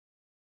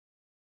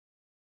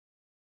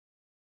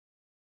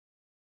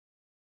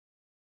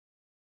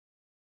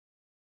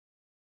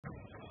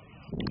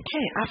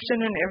Okay,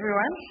 afternoon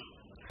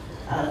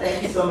everyone.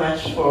 Thank you so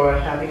much for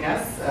having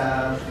us.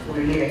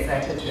 We're really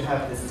excited to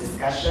have this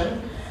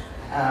discussion.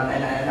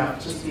 And I've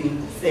just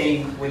been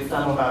saying with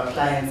some of our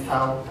clients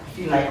how I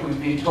feel like we've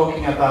been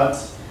talking about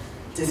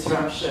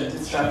disruption.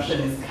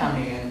 Disruption is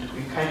coming, and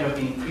we've kind of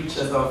been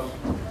preachers of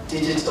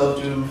digital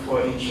doom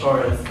for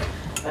insurers.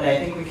 But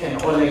I think we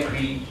can all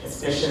agree,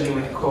 especially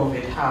with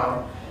COVID,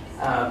 how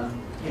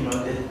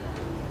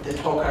the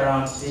talk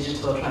around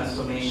digital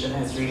transformation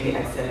has really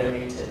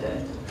accelerated.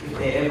 And if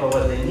there ever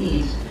was a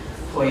need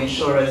for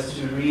insurers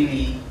to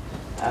really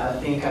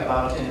think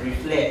about and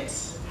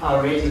reflect how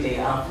ready they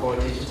are for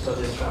digital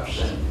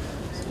disruption,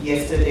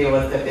 yesterday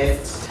was the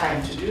best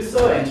time to do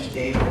so, and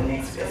today is the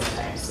next best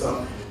time.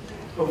 So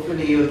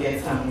hopefully you'll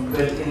get some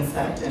good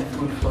insight and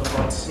food for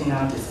thought in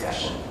our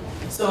discussion.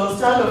 So we'll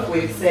start off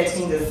with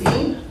setting the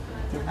scene,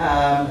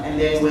 and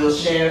then we'll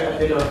share a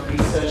bit of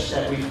research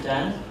that we've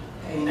done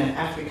in an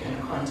African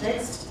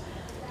context.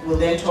 We'll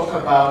then talk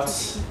about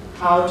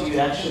how do you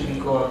actually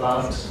go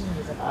about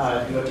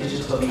your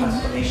digital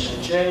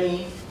transformation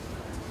journey,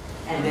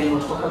 and then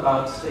we'll talk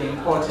about the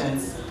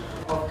importance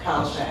of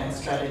culture and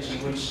strategy,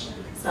 which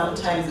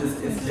sometimes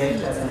is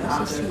left as an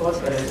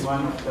afterthought, but is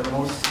one of the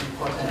most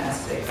important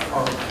aspects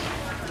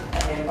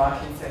of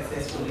embarking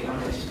successfully on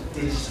the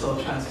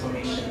digital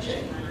transformation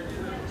journey.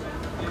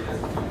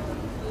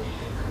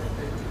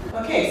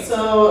 Okay,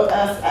 so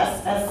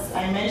as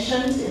I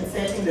mentioned in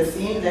setting the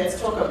scene, let's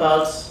talk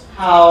about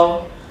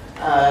how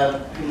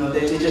the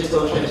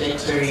digital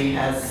trajectory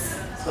has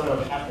sort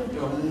of happened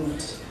or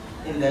moved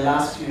in the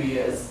last few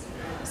years.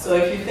 So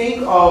if you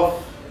think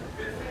of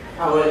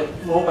our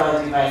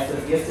mobile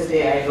devices,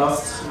 yesterday I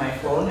lost my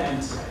phone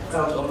and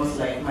felt almost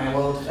like my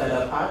world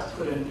fell apart,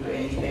 couldn't do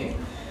anything.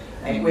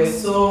 Like, we're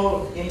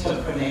so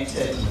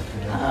interconnected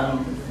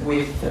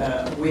with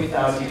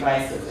our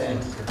devices, and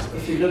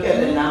if you look at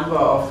the number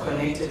of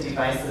connected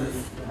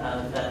devices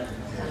that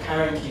are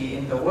currently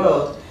in the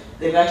world,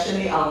 they've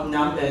actually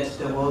outnumbered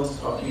the world's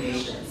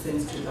population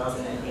since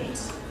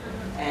 2008.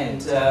 And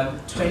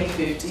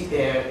 2050,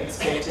 they're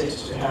expected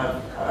to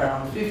have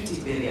around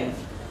 50 billion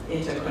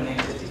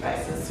interconnected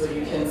devices. So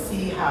you can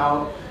see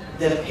how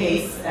the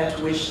pace at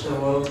which the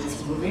world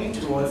is moving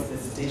towards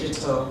this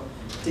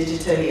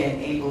digitally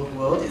enabled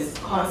world is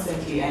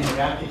constantly and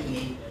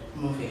rapidly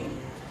moving.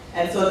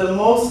 And so the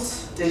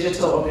most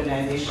digital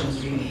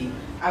organizations really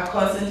are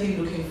constantly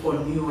looking for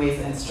new ways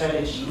and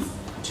strategies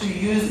to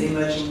use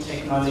emerging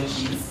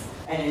technologies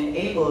and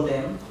enable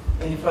them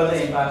in further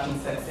embarking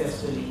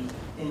successfully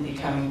in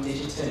becoming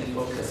digitally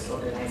focused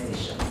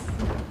organizations.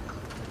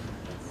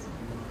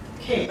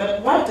 Okay,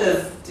 but what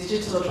does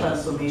digital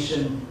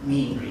transformation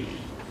mean really?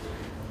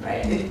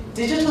 Right?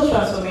 Digital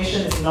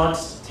transformation is not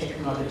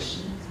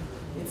technology.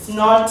 It's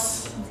not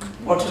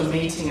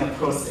automating a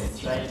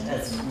process, right,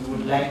 as we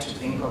would like to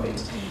think of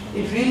it.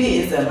 It really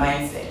is a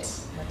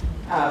mindset.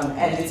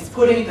 And it's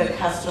putting the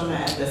customer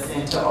at the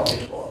center of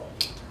it all.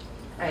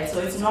 Right? So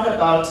it's not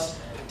about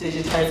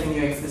digitizing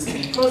your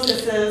existing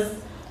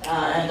processes,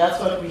 and that's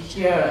what we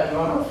hear a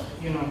lot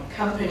of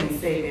companies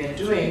say they're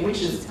doing,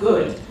 which is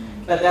good,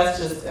 but that's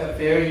just a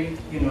very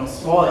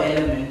small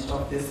element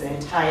of this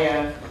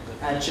entire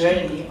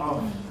journey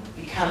of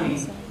becoming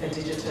a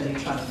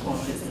digitally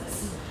transformed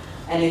business.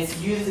 And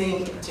it's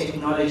using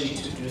technology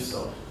to do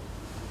so.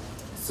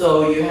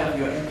 So you have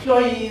your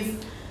employees,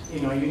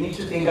 you need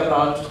to think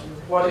about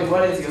what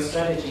is your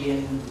strategy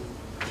in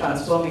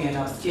transforming and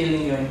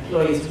upskilling your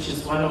employees, which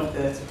is one of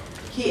the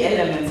key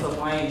elements of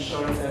why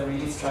insurers have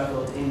really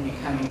struggled in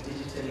becoming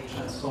digitally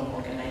transformed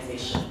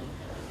organization.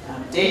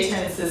 Data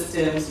and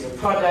systems, your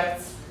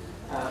products,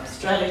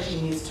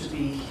 strategy needs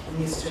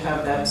to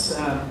have that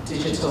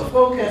digital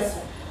focus.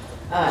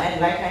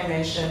 And like I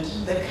mentioned,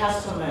 the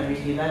customer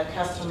really, that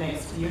customer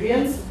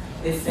experience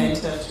is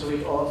centered to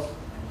it all.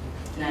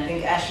 And I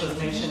think Ash was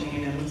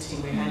mentioning in a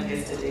meeting we had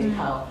yesterday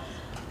how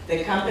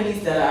the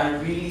companies that are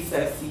really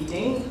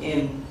succeeding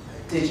in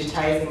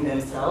digitizing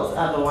themselves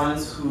are the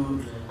ones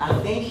who are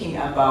thinking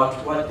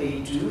about what they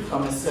do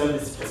from a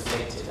service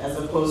perspective, as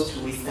opposed to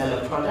we sell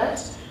a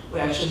product, we're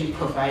actually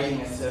providing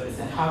a service,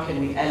 and how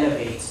can we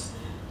elevate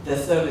the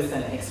service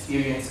and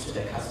experience to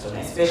the customer,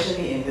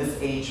 especially in this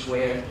age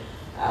where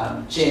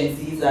Gen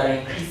Zs are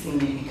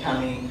increasingly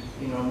becoming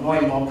more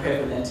and more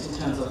prevalent in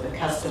terms of the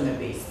customer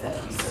base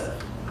that we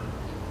serve.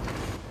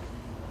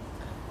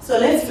 So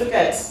let's look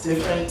at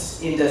different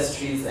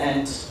industries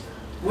and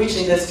which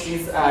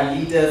industries are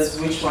leaders,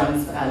 which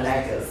ones are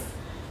laggers.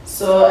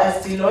 So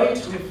as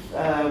Deloitte,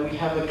 we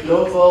have a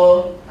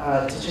global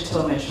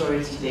digital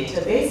maturity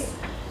database,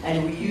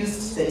 and we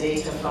used the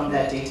data from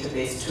that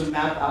database to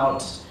map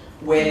out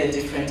where the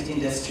different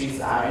industries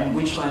are and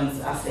which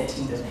ones are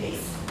setting the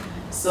pace.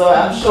 So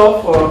I'm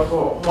sure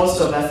for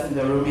most of us in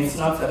the room, it's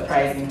not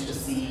surprising to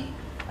see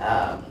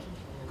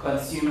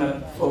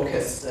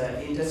consumer-focused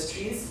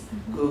industries,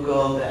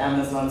 Google, the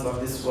Amazons of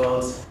this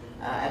world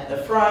at the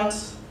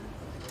front.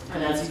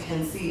 And as you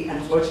can see,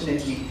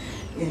 unfortunately,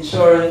 the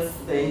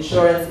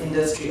insurance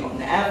industry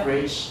on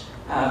average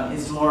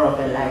is more of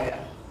a lagger.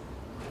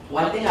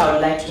 One thing I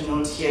would like to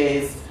note here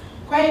is,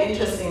 quite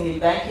interestingly,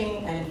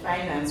 banking and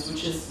finance,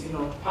 which is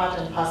part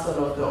and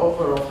parcel of the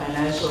overall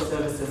financial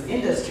services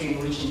industry,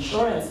 in which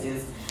insurance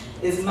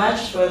is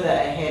much further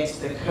ahead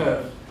the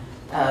curve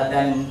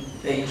than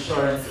the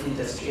insurance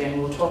industry, and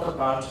we'll talk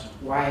about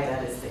why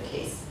that is the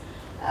case.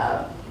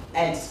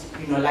 And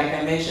like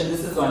I mentioned,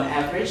 this is on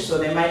average, so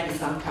there might be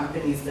some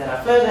companies that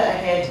are further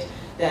ahead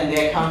than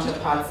their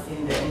counterparts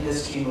in the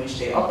industry in which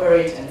they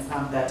operate, and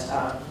some that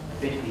are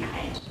a bit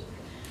behind.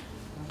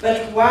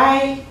 But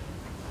why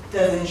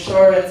does the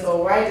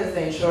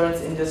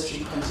insurance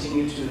industry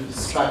continue to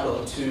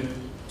struggle to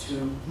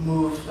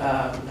move,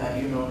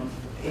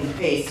 in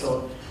pace,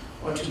 or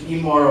to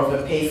be more of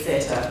a pace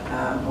setter,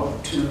 or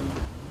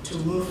to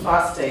move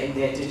faster in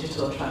their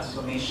digital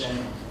transformation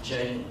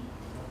journey?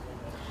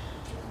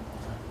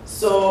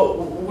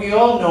 So we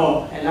all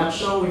know, and I'm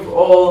sure we've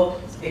all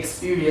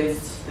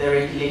experienced the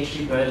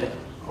regulatory burden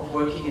of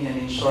working in an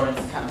insurance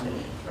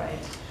company, right?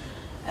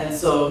 And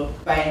so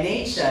by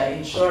nature,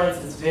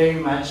 insurance is very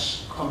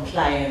much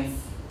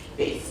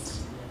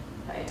compliance-based,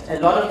 right? A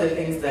lot of the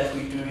things that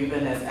we do,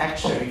 even as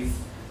actuaries,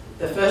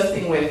 the first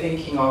thing we're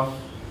thinking of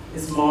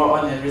is more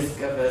on a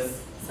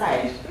risk-averse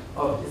side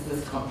of, is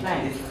this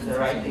compliant, is this the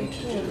right thing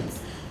to do,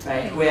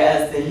 right?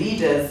 Whereas the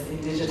leaders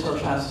in digital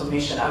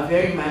transformation are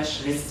very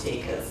much risk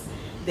takers.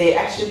 They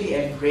actually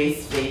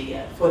embrace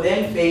failure. For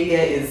them, failure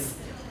is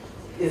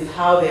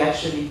how they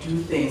actually do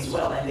things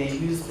well, and they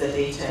use the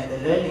data and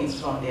the learnings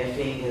from their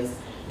failures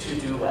to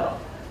do well.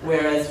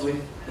 Whereas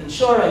with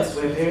insurance,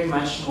 we're very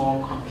much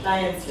more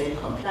compliance-led,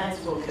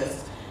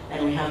 compliance-focused,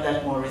 and we have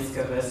that more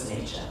risk-averse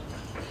nature.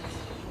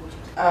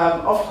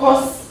 Of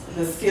course,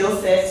 the skill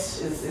set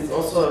is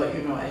also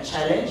a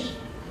challenge.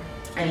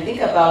 And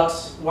think about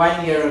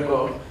 1 year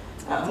ago,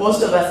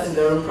 most of us in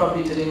the room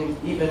probably didn't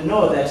even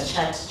know that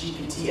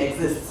ChatGPT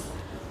exists.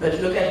 But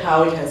look at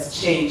how it has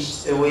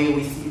changed the way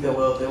we see the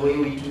world, the way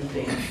we do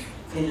things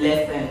in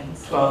less than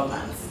 12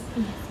 months.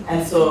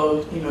 And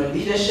so,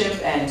 leadership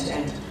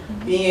and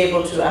being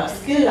able to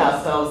upskill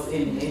ourselves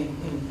in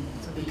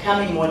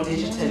becoming more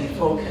digitally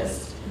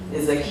focused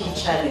is a key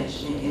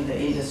challenge in the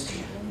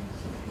industry.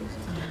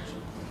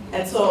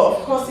 And so,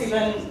 of course,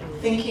 even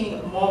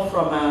thinking more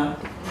from a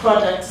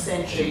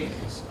product-centric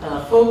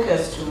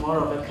focus to more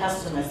of a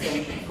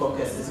customer-centric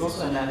focus is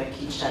also another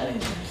key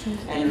challenge,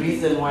 and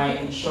reason why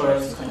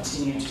insurers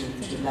continue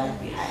to lag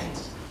behind.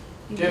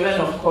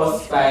 Driven, of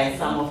course, by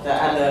some of the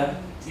other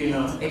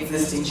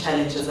existing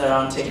challenges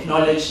around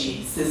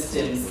technology,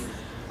 systems.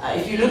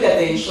 If you look at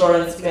the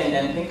insurance spend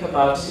and think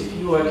about if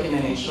you work in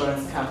an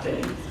insurance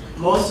company,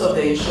 most of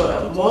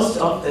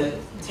the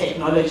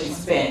technology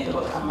spend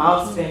or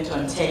amount spent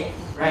on tech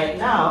right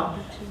now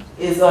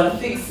is on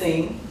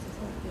fixing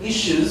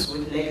issues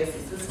with legacy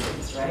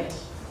systems, right?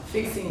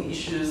 Fixing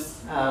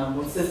issues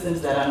with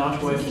systems that are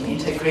not working,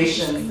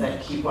 integrations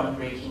that keep on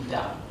breaking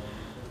down.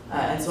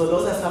 And so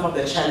those are some of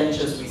the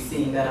challenges we're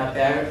seeing that are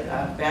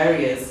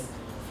barriers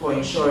for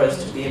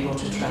insurers to be able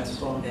to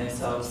transform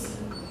themselves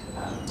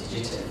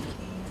digitally.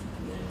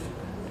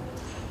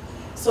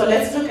 So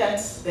let's look at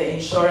the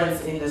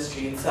insurance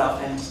industry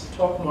itself and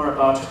talk more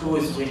about who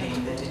is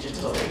winning the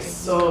digital race.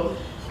 So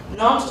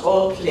not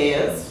all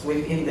players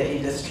within the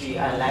industry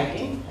are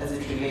lagging as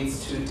it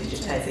relates to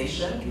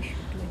digitization.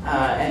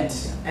 And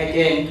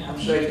again, I'm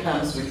sure it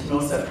comes with no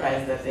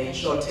surprise that the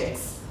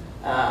insurtechs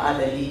are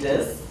the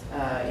leaders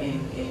in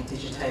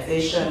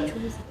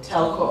digitization.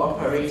 Telco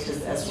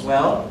operators as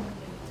well,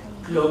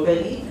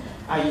 globally,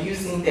 are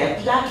using their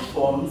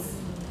platforms,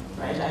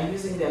 right? Are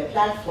using their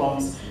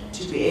platforms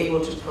to be able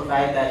to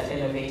provide that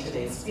elevated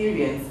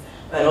experience,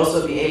 but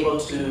also be able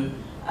to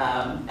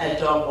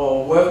adopt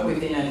or work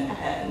within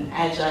an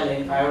agile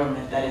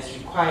environment that is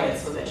required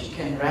so that you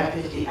can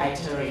rapidly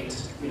iterate,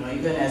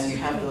 even as you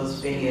have those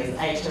failures,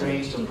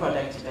 iterate your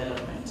product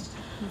development.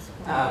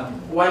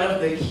 One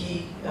of the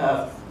key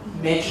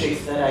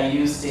metrics that are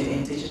used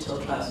in digital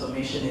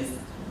transformation is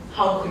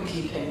how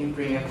quickly can you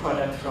bring a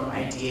product from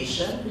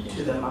ideation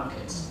to the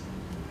market.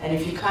 And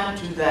if you can't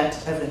do that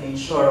as an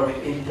insurer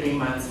within 3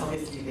 months,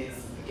 obviously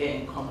there's,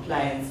 again,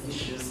 compliance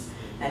issues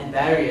and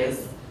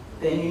barriers,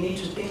 then you need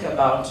to think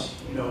about,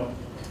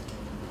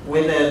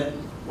 whether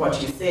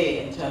what you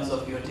say in terms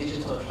of your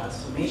digital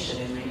transformation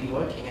is really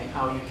working and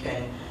how you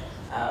can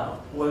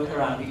work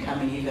around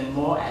becoming even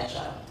more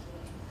agile.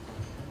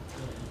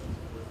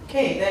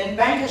 Okay, then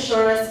bank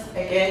assurance,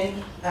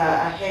 again,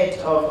 ahead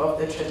of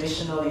the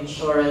traditional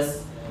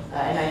insurers.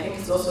 And I think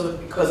it's also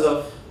because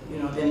of,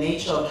 the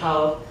nature of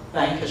how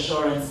bank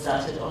assurance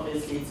started.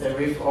 Obviously, it's a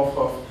riff-off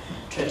of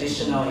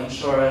traditional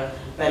insurer.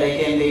 But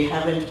again, they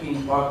haven't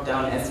been bogged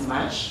down as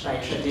much by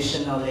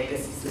traditional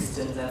legacy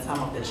systems and some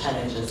of the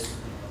challenges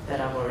that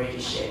I've already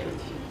shared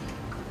with you.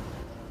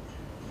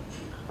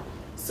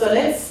 So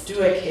let's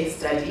do a case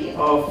study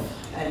of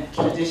a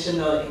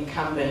traditional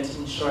incumbent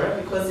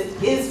insurer, because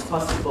it is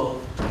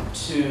possible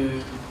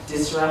to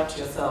disrupt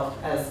yourself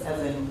as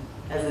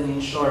an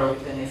insurer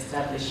with an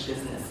established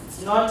business.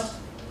 It's not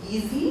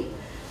easy,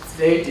 it's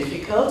very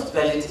difficult,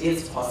 but it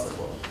is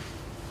possible.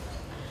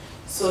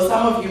 So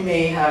some of you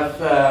may have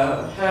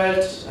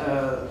heard,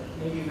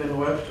 maybe even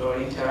worked or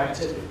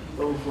interacted with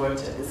people who've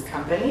worked at this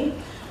company.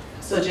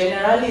 So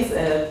Generali is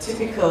a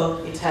typical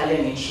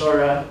Italian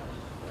insurer,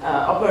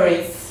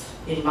 operates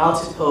in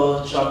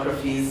multiple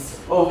geographies,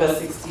 over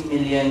 60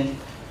 million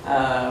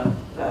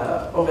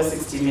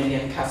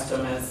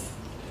customers.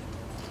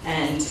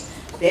 And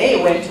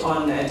they went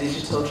on a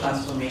digital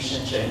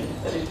transformation journey.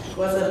 But it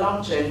was a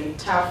long journey,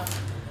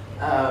 tough,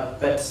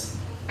 but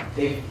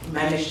they've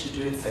managed to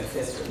do it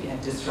successfully and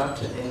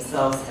disrupted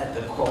themselves at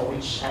the core,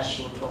 which Ash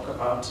will talk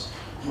about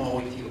more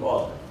with you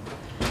all.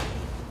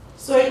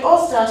 So it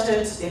all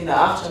started in the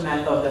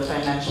aftermath of the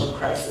financial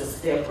crisis.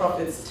 Their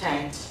profits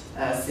tanked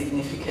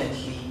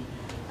significantly.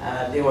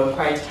 They were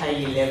quite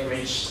highly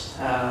leveraged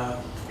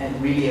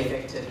and really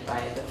affected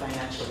by the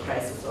financial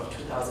crisis of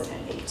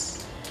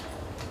 2008.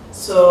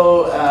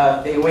 So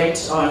they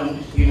went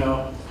on,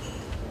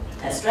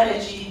 a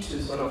strategy to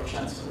sort of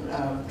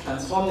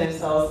transform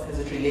themselves as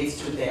it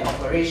relates to their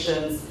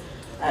operations,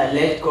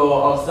 let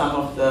go of some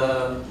of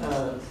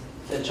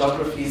the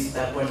geographies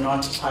that were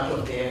not part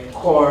of their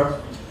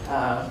core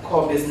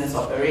business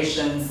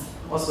operations.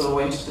 Also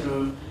went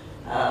through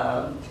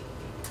a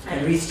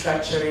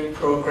restructuring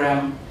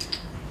program.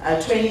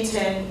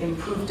 2010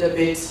 improved a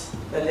bit,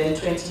 but then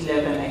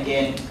 2011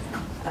 again,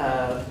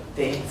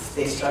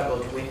 they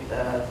struggled with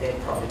their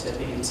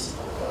profitability.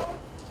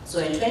 So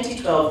in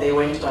 2012, they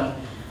went on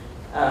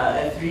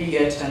a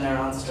 3-year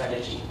turnaround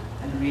strategy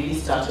and really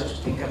started to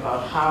think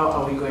about how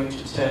are we going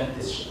to turn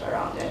this ship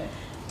around. And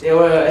they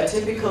were a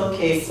typical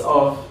case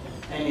of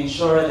an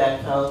insurer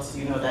that felt,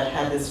 that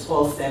had this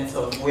false sense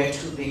of we're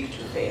too big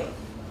to fail,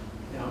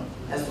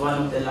 as one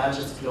of the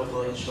largest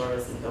global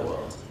insurers in the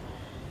world.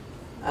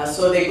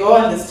 So they go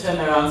on this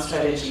turnaround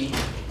strategy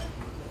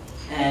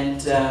and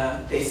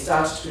they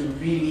start to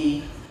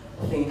really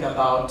think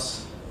about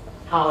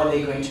how are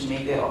they going to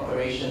make their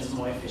operations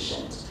more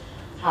efficient?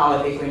 How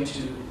are they going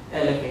to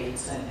elevate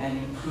and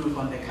improve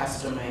on the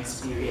customer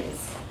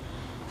experience?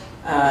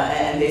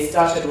 And they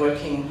started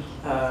working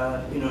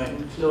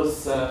in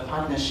close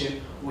partnership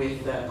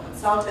with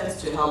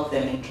consultants to help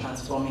them in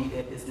transforming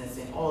their business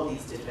in all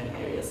these different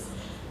areas.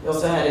 They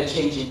also had a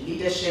change in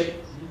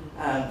leadership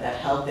that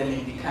helped them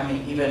in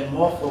becoming even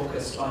more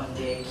focused on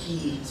their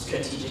key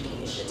strategic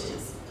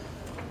initiatives.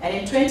 And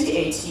in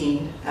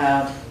 2018,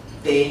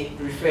 they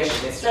refreshed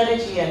their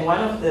strategy, and one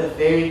of the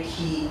very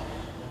key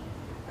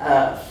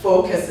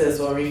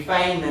focuses or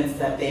refinements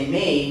that they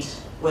made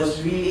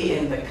was really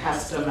in the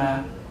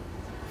customer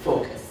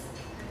focus.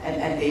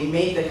 And they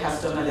made the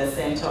customer the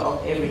center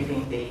of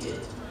everything they did.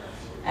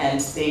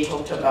 And they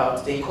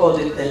called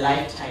it the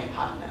lifetime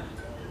partner.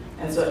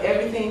 And so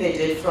everything they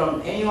did,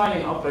 from anyone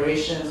in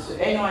operations,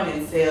 to anyone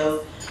in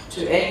sales,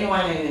 to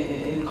anyone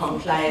in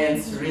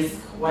compliance, risk,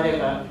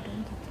 whatever,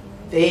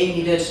 they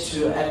needed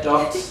to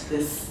adopt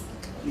this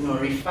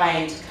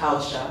refined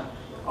culture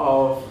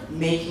of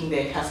making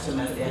their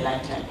customers their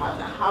lifetime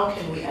partner. How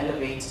can we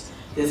elevate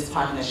this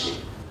partnership?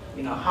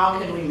 How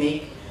can we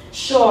make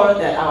sure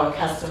that our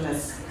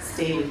customers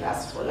stay with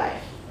us for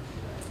life?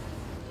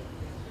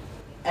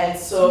 And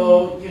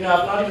so, I've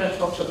not even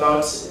talked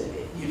about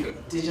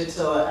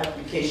digital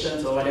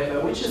applications or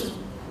whatever, which is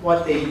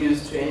what they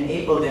use to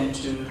enable them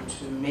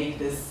to make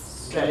this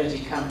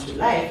strategy come to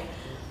life,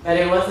 but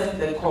it wasn't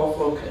the core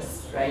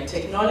focus, right?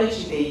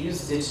 Technology, they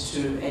used it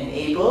to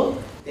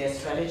enable their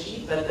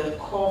strategy, but the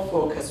core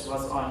focus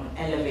was on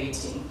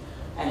elevating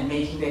and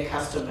making their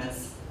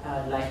customers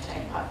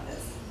lifetime partners.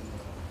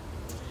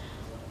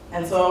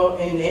 And so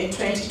in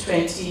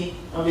 2020,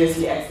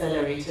 obviously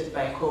accelerated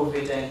by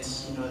COVID and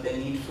the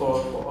need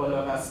for all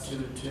of us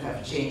to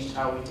have changed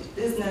how we did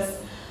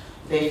business,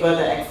 they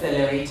further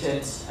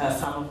accelerated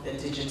some of the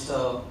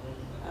digital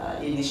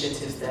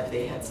initiatives that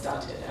they had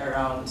started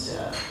around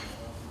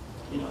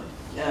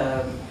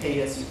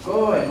pay as you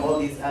go and all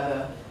these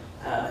other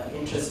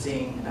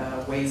interesting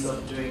ways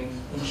of doing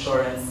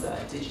insurance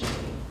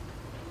digitally.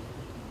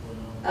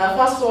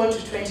 Fast forward to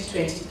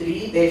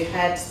 2023, they've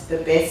had the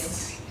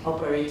best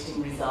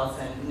operating results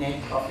and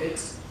net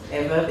profits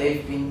ever.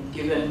 They've been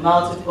given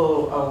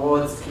multiple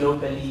awards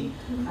globally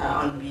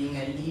on being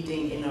a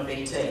leading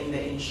innovator in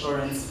the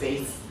insurance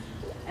space.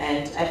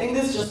 And I think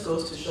this just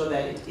goes to show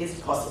that it is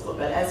possible.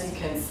 But as you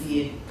can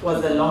see, it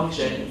was a long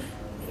journey.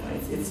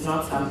 It's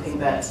not something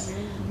that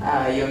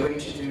you're going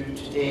to do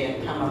today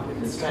and come up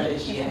with a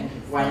strategy and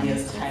 1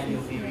 year's time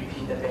you'll be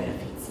reaping the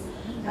benefits.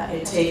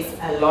 It takes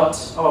a lot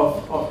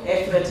of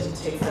effort, it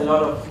takes a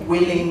lot of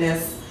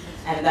willingness,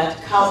 and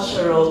that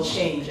cultural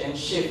change and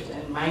shift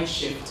and mind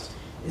shift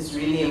is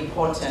really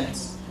important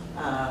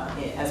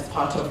as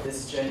part of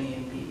this journey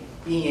and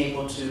being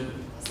able to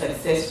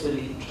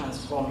successfully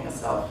transform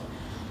yourself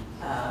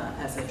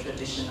as a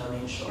traditional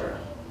insurer.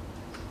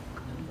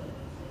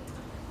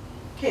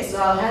 Okay, so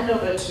I'll hand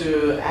over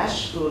to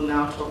Ash, who will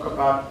now talk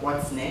about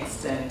what's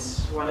next and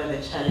what are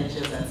the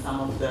challenges and some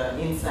of the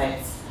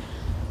insights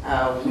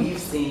we've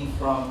seen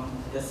from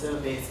the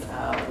surveys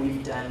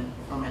we've done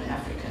from an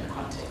African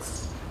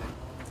context.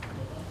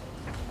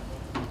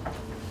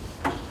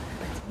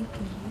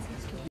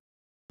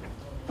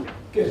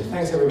 Good,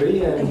 thanks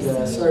everybody,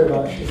 and sorry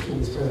about shifting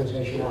this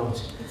presentation out.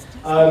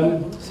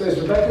 So as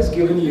Rebecca's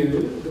given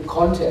you the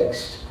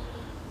context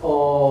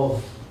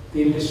of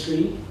the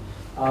industry,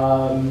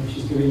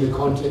 she's given you the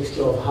context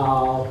of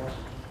how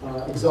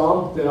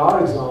there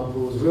are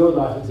examples,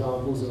 real-life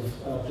examples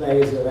of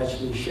players that have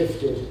actually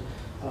shifted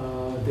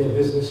their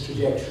business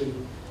trajectory.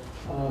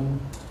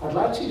 I'd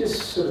like to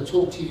just sort of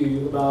talk to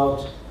you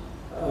about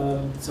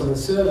some of the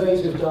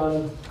surveys we've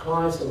done,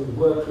 clients that we've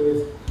worked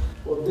with.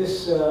 Well,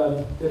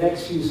 the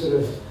next few sort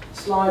of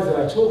slides that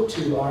I talk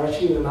to are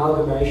actually an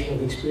amalgamation of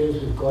the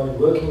experience we've got in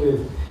working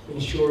with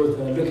insurers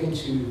that are looking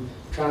to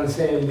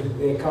transcend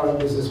their current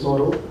business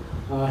model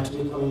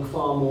to becoming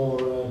far more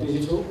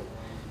digital.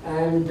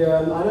 And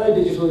I know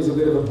digital is a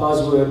bit of a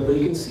buzzword, but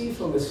you can see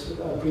from this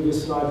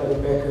previous slide that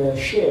Rebecca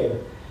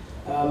shared,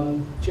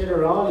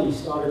 Generali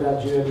started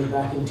that journey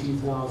back in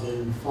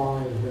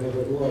 2005, whenever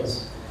it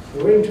was.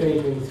 And we're in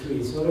 2023.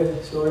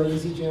 It's not an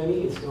easy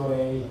journey. It's not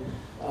a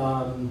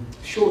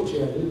short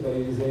journey, but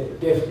it is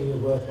definitely a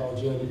worthwhile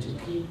journey to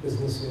keep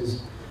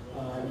businesses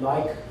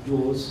like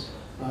yours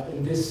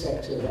in this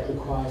sector that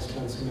requires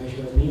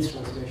transformation, that needs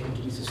transformation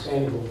to be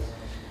sustainable.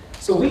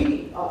 So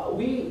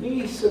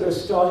we sort of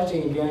started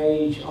to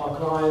engage our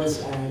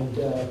clients and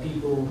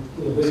people,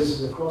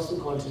 businesses across the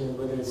continent,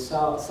 whether it's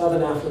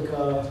Southern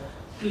Africa,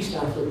 East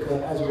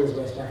Africa, as well as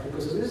West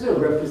Africa. So this is a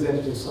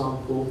representative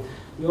sample.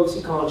 We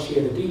obviously can't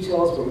share the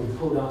details, but we've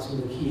pulled out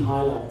some of the key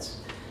highlights.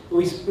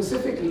 We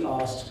specifically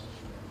asked,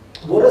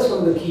 what are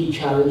some of the key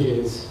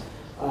challenges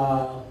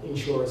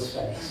insurers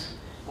face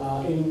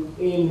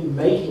in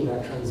making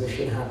that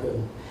transition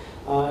happen?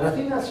 And I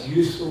think that's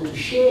useful to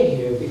share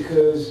here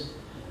because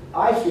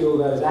I feel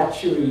that as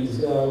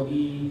actuaries,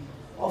 we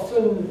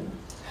often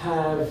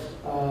have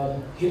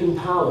hidden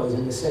powers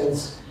in the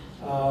sense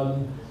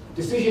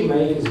decision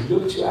makers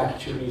look to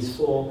actuaries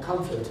for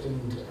comfort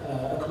and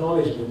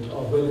acknowledgement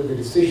of whether the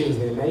decisions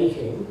they're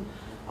making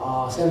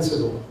are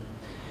sensible.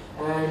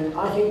 And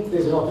I think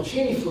there's an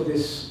opportunity for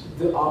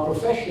our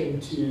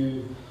profession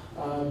to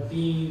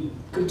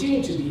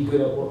continue to be good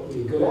at what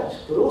we're good at,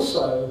 but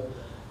also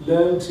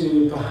learn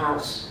to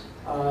perhaps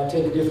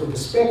take a different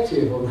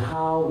perspective on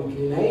how we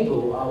can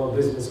enable our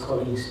business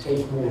colleagues to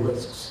take more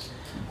risks,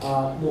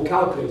 more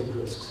calculated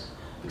risks.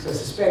 Because I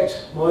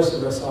suspect most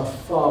of us are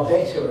far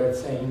better at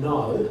saying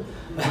no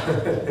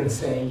than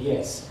saying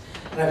yes.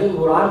 And I think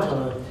what I'm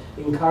trying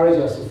to encourage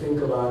us to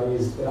think about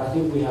is that I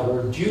think we have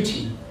a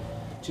duty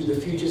to the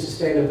future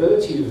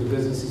sustainability of the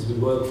businesses we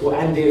work for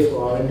and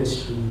therefore our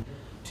industry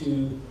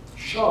to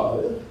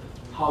show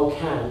how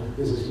can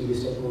business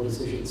leaders take more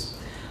decisions.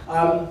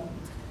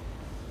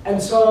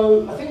 And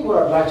so I think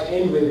what I'd like to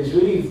end with is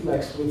really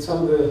like with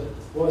some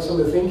of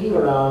the thinking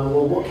around,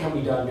 well, what can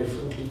be done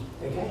differently,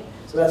 okay?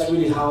 So that's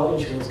really how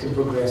insurance can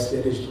progress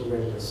their digital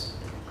readiness.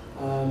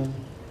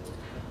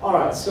 All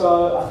right,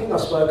 so I think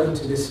I've spoken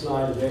to this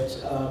slide a bit,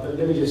 but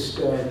let me just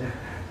sort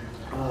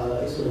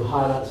of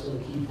highlight some of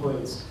the key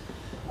points.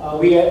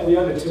 We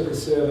undertook a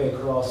survey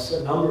across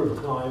a number of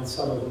clients.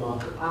 Some of them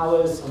are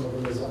ours, some of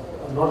them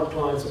are not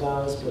clients of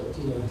ours, but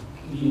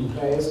leading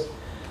players.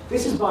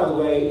 This is, by the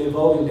way, an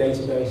evolving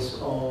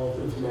database of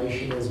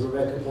information. As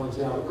Rebecca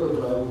pointed out, we've got a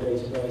global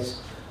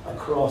database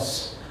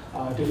across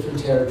different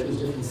territories,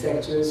 different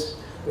sectors.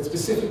 But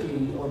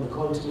specifically on the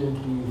continent,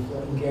 we've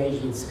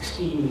engaged with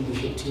 16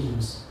 leadership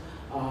teams.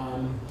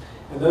 And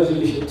those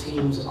leadership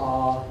teams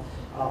are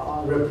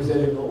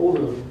representative of all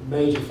the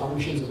major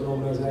functions of an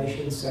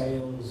organization: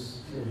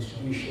 sales,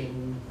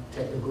 distribution,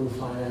 technical,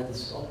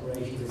 finance,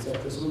 operations,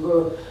 etc. So we've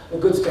got a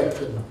good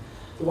spectrum.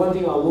 The one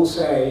thing I will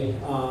say,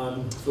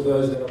 for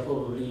those that are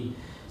probably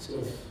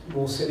sort of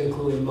more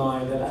cynical in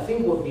mind, that I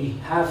think what we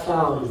have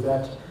found is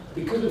that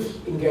because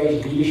we've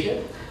engaged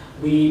leadership,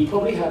 we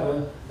probably have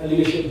a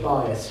leadership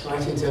bias,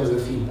 right, in terms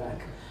of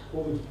feedback.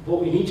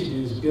 What we need to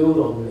do is build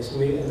on this,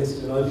 and this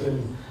is an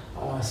open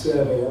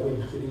survey that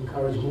we'd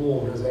encourage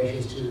more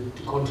organizations to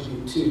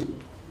contribute to,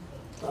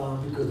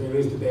 because there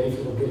is the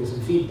benefit of getting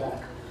some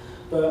feedback.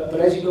 But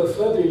as you go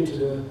further into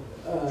the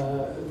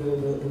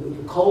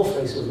coal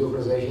face of the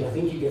organization, I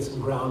think you get some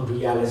ground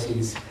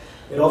realities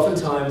that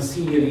oftentimes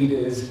senior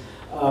leaders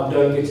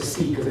don't get to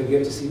see because they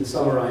get to see the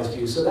summarized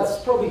view. So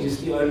that's probably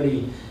just the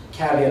only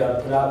caveat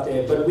I'd put out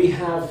there. But we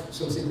have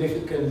some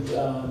significant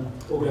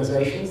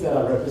organizations that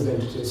are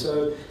representative.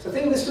 So I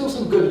think there's still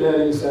some good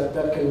learnings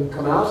that can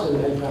come out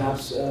and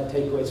perhaps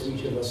takeaways for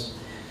each of us.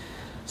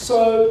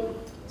 So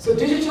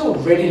digital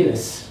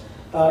readiness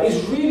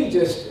is really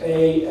just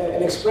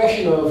an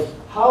expression of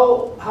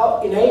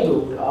how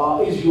enabled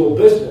is your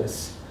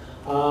business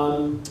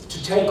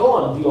to take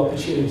on the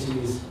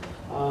opportunities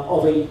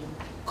of a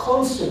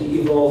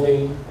constantly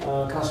evolving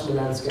customer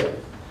landscape.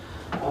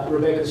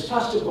 Rebecca's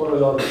touched upon a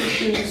lot of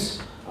issues.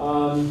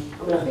 I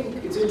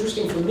think it's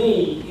interesting for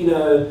me,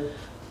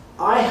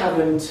 I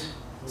haven't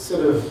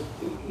sort of,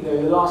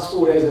 in the last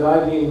 4 days that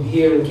I've been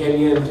here in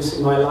Kenya and just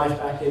in my life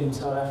back in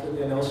South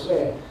Africa and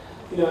elsewhere,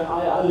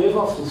 I live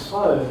off this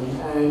phone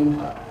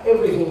and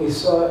everything is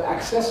so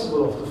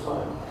accessible off the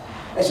phone.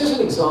 It's just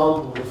an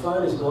example. The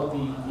phone is not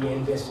the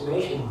end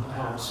destination,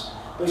 perhaps,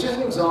 but it's just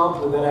an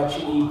example that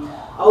actually,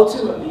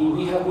 ultimately,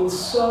 we have been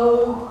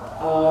so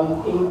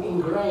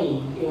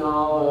ingrained in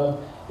our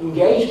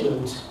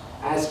engagement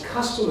as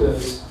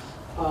customers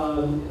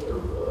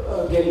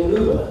getting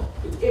Uber.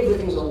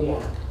 Everything's on the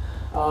app.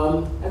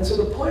 And so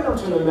the point I'm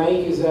trying to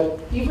make is that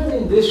even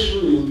in this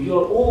room,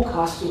 you're all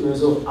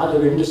customers of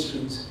other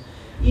industries.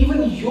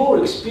 Even your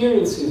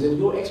experiences and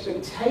your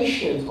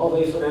expectations of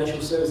a financial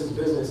services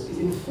business is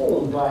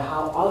informed by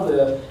how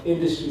other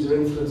industries are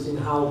influencing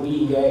how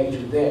we engage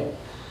with them.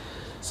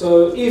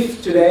 So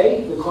if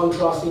today, the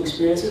contrasting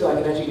experiences, I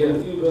can actually get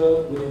an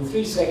Uber within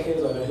 3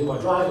 seconds, I know who my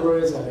driver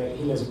is, I know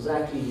he knows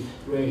exactly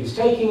where he's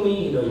taking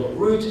me, he knows what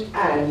route,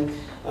 and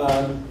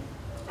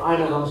I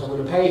know how much I'm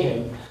going to pay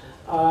him.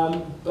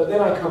 But then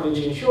I come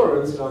into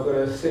insurance and I've got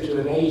to sit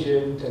with an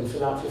agent and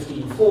fill out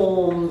 15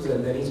 forms,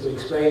 and then he's got to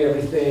explain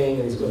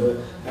everything, and he's got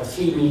to have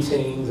 3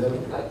 meetings,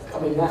 and I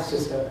mean that's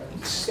just an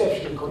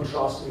exceptionally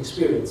contrasting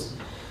experience.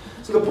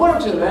 So the point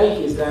I'm trying to make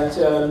is that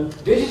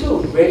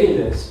digital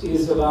readiness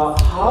is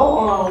about how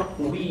are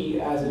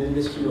we as an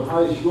industry, or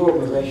how is your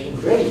organization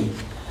ready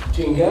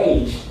to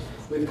engage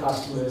with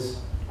customers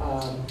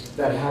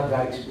that have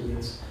that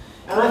experience.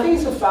 And I think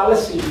it's a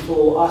fallacy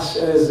for us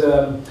as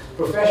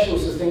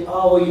professionals to think,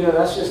 oh, well, you know,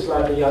 that's just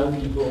like the young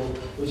people,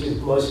 which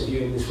is most of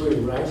you in this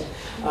room, right?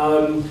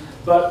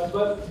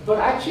 But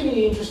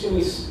actually,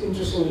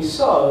 interestingly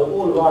so,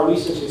 all of our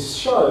research has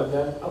shown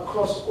that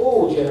across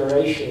all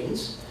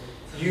generations,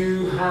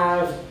 you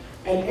have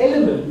an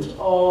element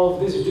of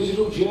this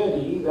digital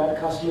journey that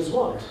customers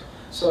want.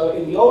 So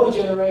in the older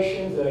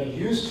generations, they're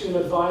used to an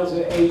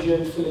advisor,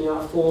 agent, filling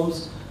out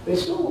forms. They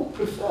still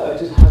prefer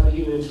to have a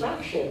human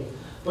interaction,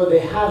 but they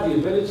have the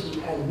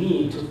ability and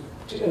need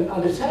to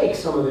undertake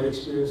some of their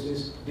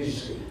experiences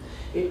digitally.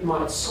 It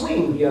might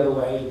swing the other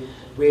way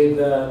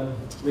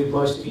with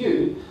most of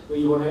you, where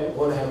you want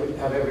to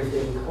have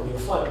everything on your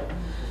phone.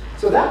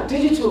 So that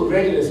digital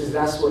readiness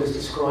that's what it's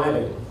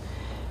describing.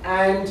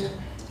 And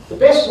the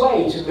best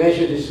way to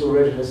measure digital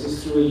readiness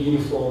is through a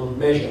uniform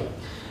measure.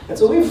 And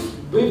so we've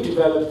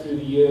developed through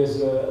the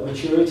years a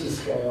maturity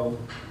scale.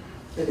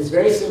 And it's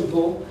very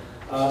simple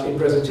in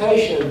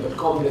presentation, but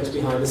complex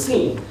behind the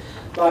scene.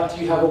 But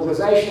you have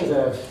organizations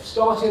that have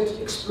started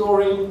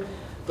exploring,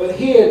 but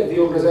here the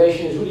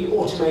organization is really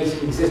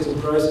automating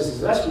existing processes.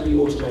 That's really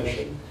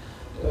automation,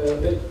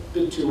 a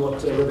bit to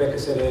what Rebecca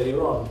said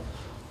earlier on.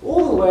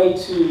 All the way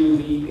to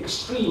the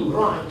extreme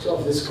right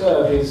of this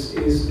curve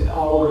is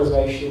our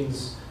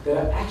organizations that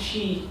are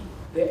actually,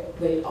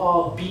 they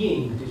are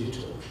being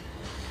digital.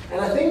 And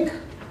I think,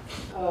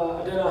 I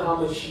don't know how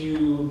much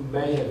you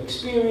may have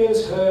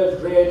experienced,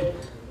 heard, read,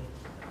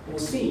 or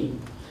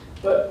seen,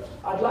 but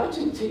I'd like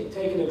to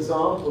take an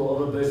example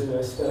of a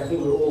business that I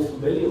think we're all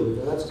familiar with,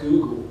 and that's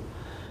Google.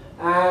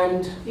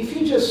 And if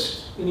you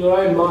just, in your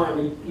own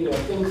mind,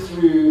 think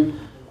through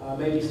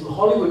maybe some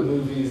Hollywood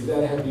movies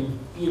that have been,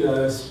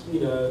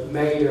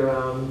 made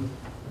around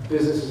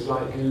businesses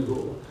like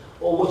Google,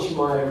 or what you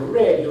might have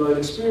read, your own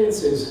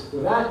experiences,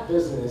 that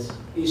business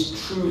is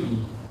truly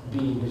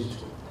being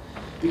digital.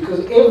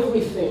 Because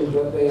everything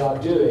that they are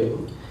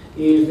doing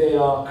is they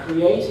are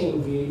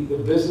creating the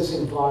business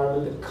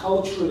environment, the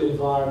cultural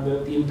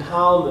environment, the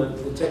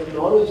empowerment, the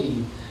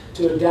technology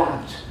to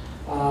adapt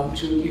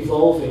to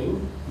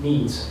evolving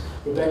needs.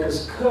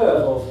 Rebecca's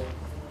curve of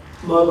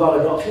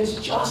mobile adoption is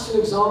just an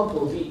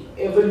example. The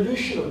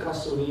evolution of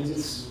customer needs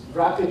is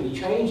rapidly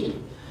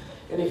changing.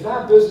 And if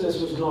that business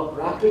was not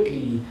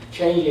rapidly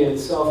changing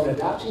itself and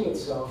adapting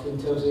itself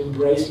in terms of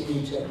embracing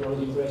new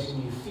technology, embracing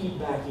new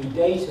feedback, new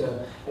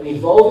data, and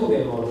evolving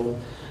their model,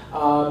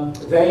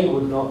 they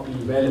would not be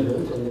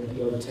relevant and they'd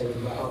be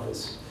overtaken by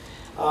others.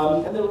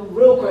 And the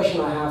real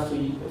question I have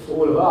for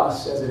all of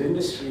us as an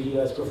industry,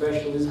 as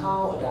professionals, is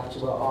how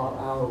adaptable are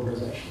our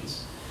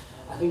organizations?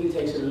 I think it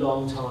takes a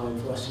long time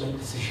for us to make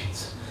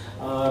decisions.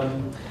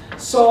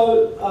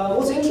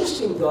 What's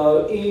interesting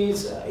though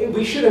is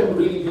we shouldn't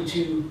really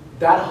be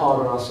that hard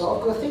on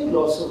ourselves, because I think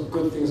lots of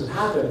good things have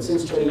happened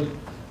since COVID.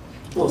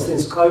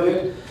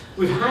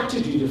 We've had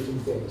to do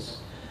different things.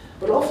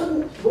 But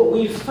often what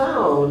we've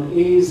found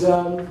is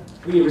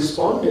we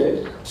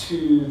responded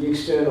to the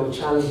external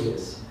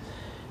challenges.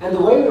 And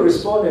the way we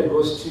responded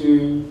was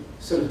to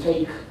sort of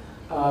take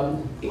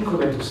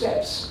incremental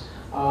steps.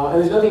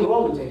 And there's nothing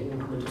wrong with taking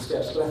incremental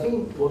steps, but I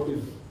think what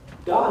we've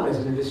done as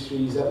an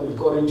industry is that we've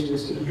got into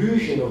this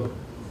illusion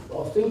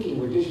of thinking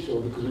we're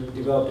digital because we've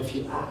developed a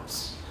few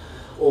apps,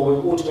 or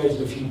we've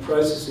automated a few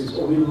processes,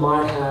 or we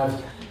might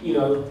have,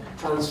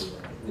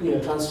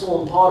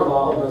 transformed part of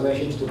our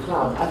organization to the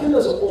cloud. I think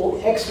those are all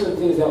excellent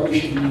things that we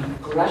should be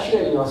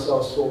congratulating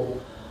ourselves for,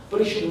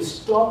 but it shouldn't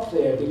stop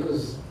there,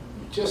 because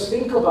just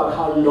think about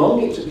how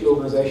long it took the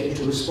organization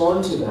to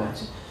respond to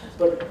that.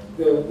 But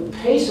the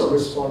pace of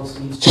response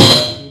needs to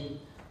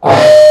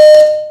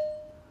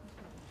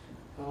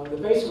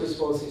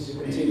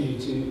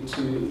continue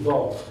to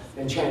evolve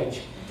and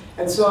change.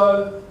 And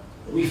so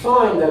we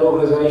find that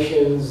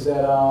organizations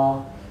that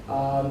are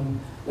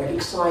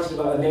excited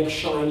about the next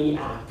shiny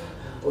app,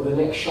 or the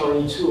next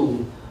shiny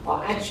tool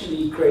are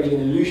actually creating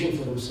an illusion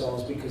for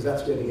themselves, because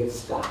that's where they get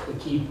stuck. They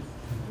keep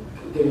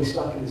getting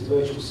stuck in this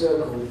virtual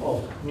circle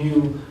of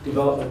new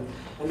development.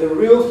 And the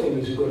real thing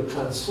is you've got to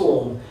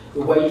transform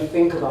the way you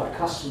think about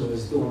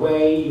customers, the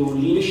way your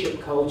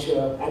leadership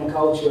culture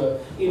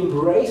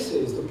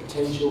embraces the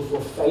potential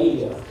for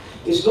failure.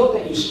 It's not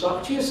that you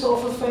structure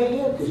yourself for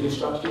failure, because you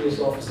structure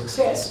yourself for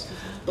success.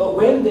 But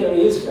when there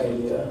is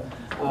failure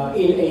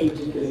in a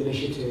particular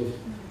initiative,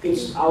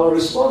 our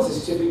response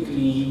is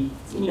typically,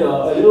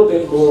 a little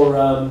bit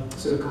more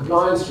sort of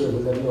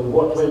compliance-driven than,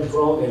 what went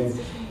wrong and,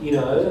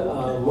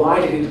 why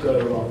did it go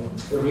wrong?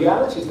 The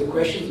reality is the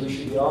questions we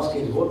should be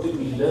asking is, what did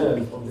we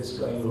learn from this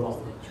going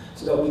wrong?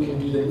 So that we can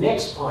do the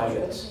next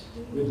pilot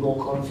with more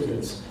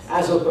confidence,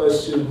 as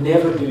opposed to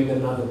never doing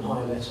another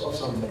pilot of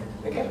something.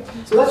 Okay,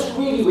 so that's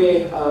really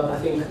where I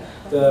think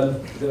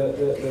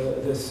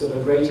the sort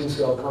of rating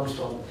scale comes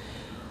from.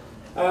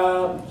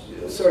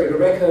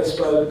 Rebecca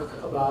spoke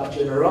about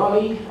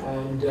Generali,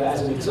 and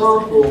as an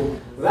example,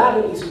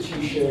 that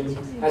institution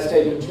has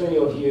taken 20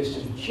 odd years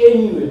to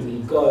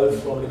genuinely go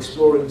from an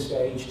exploring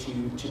stage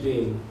to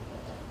being,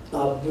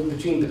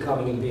 between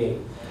becoming and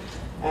being.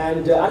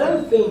 And I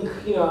don't think,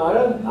 I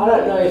don't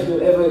know if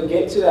you'll ever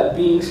get to that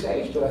being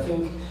stage, but I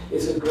think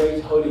it's a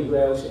great holy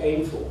grail to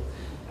aim for.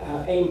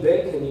 Aim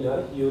big, and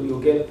you'll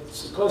get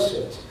close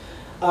to it.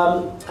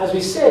 As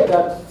we said,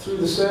 that through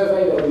the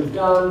survey that we've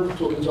done,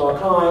 talking to our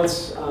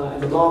clients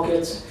and the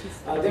markets,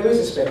 there is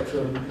a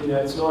spectrum.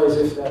 It's not as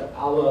if that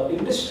our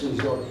industry is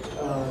not,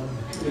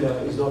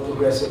 is not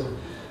progressing.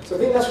 So I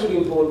think that's really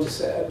important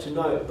to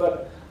note.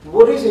 But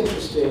what is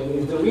interesting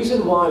is the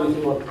reason why we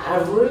think on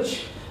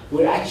average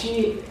we're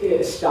actually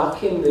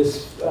stuck in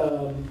this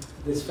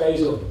this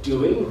phase of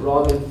doing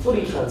rather than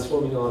fully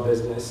transforming our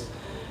business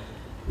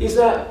is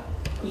that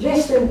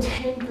less than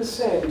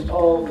 10%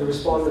 of the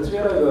respondents, we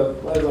had over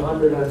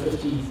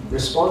 150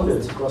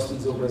 respondents across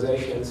these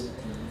organizations,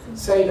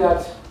 say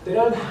that they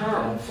don't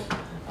have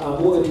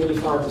more than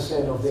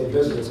 25% of their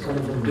business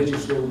coming from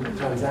digital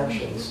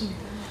transactions.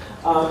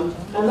 And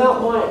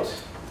that might,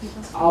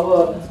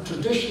 our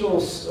traditional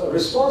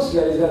response to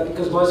that is that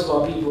because most of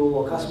our people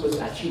or customers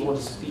actually want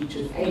to speak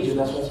to an agent,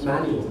 that's what's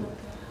manual.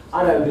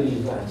 I don't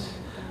believe that.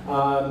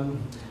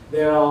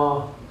 There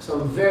are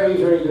some very,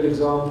 very good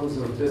examples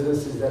of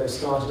businesses that have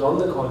started on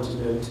the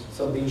continent,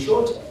 some of the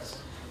insurtechs.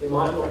 They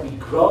might not be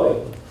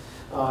growing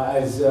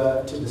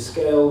to the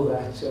scale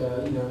that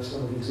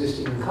some of the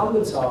existing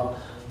incumbents are,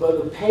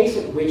 but the pace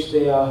at which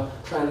they are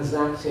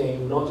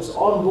transacting, not just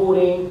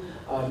onboarding,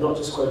 not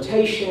just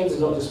quotations,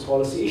 not just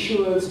policy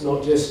issuance,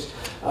 not just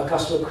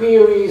customer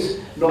queries,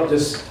 not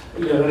just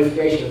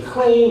notification of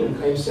claim and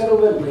claim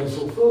settlement and claim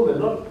fulfillment,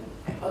 not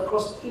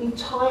across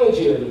entire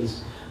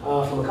journeys.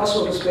 From a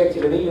customer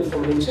perspective and even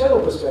from an internal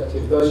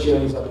perspective, those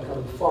journeys are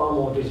becoming far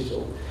more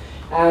digital.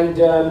 And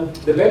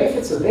the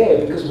benefits are there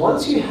because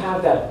once you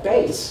have that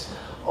base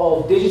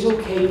of digital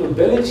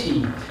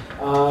capability,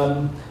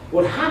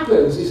 what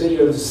happens is that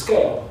you have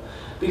scale.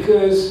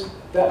 Because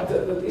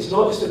it's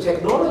not just the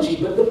technology,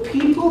 but the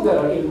people that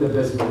are in the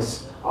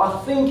business are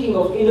thinking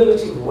of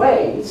innovative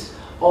ways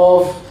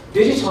of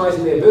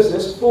digitizing their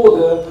business for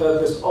the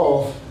purpose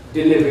of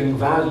delivering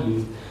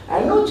value.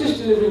 And not just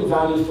delivering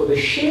value for the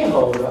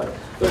shareholder,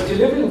 but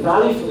delivering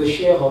value for the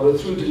shareholder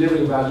through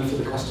delivering value for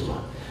the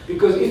customer.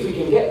 Because if we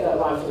can get that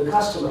right for the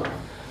customer,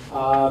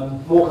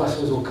 more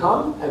customers will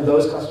come, and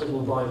those customers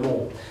will buy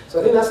more. So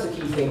I think that's the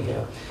key thing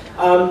here.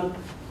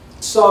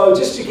 So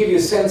just to give you a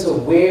sense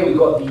of where we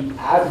got the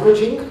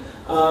averaging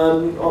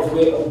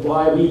of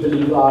why we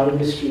believe our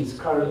industry is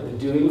currently in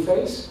the doing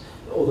phase,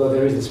 although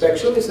there is a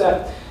spectrum, is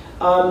that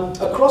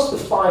across the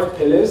 5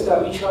 pillars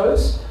that we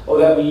chose, or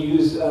that we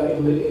use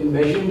in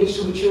measuring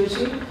digital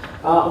maturity,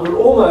 we're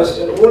almost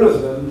at all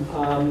of them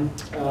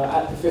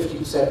at the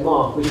 50%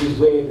 mark, which is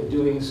where the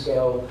doing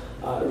scale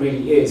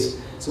really is.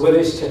 So whether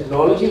it's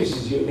technology, which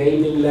is your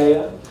enabling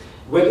layer,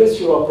 whether it's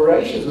your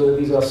operations, whether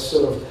these are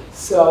sort of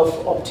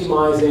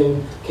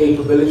self-optimizing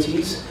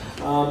capabilities,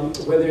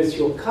 whether it's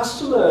your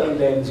customer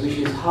lens, which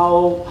is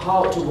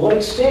to what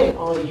extent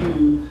are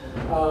you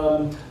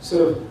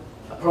sort of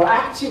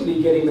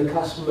proactively getting the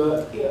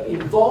customer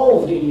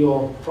involved in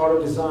your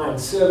product design,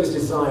 service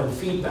design,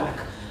 feedback.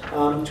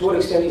 To what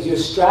extent is your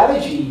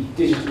strategy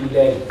digitally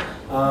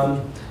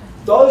led?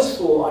 Those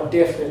 4 are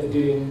definitely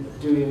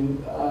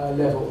doing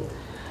level.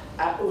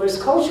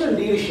 Whereas culture and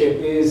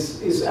leadership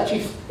is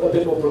actually a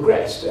bit more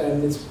progressed,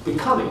 and it's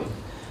becoming.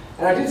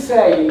 And I did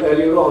say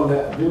earlier on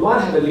that we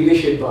might have a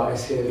leadership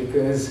bias here,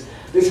 because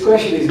this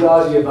question is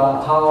largely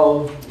about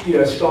how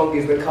strong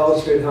is the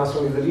culture and how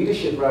strong is the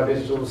leadership around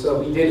digital. So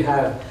we did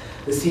have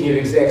the senior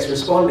execs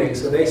responding,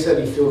 so they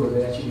certainly feel that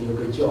they're actually doing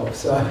a good job.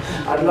 So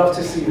I'd love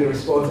to see the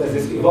response as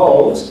this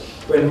evolves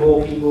when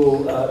more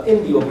people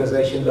in the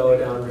organization lower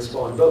down and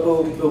respond. But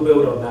we'll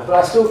build on that. But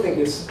I still think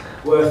it's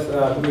worth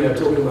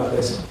talking about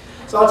this.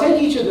 So I'll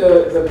take each of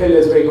the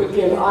pillars very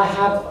quickly, and I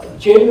have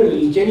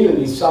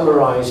genuinely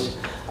summarized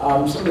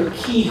some of the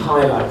key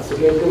highlights.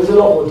 Again, there was a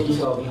lot more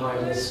detail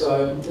behind this,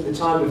 so in the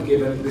time we've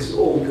given, this is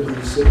all we could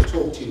really sort of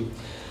talk to.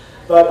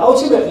 But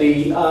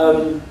ultimately,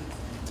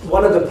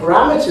 one of the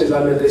parameters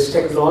under this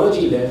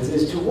technology lens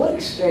is to what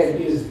extent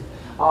is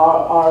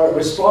our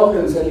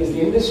respondents and is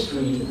the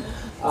industry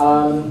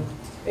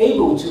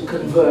able to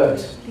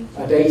convert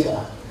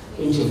data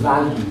into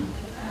value,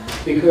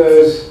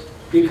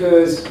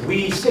 because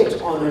we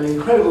sit on an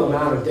incredible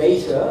amount of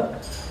data,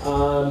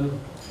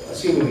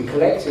 assuming we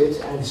collect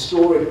it and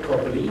store it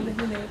properly.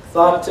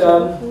 But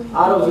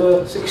out of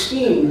the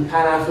 16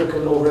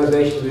 Pan-African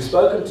organizations we've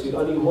spoken to,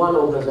 only one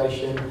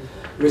organization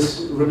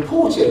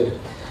reported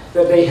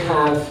that they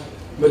have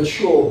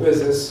mature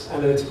business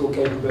analytical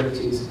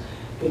capabilities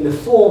in the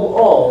form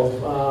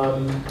of,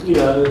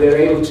 they're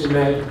able to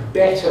make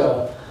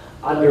better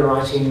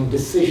underwriting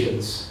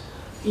decisions,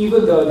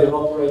 even though they're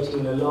operating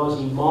in a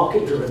largely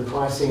market-driven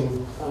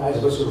pricing as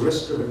opposed to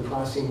risk-driven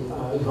pricing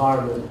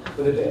environment,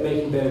 but they're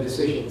making better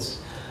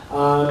decisions.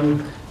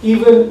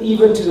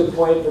 Even to the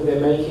point that they're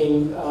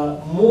making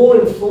more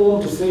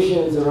informed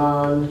decisions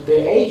around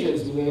their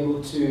agents being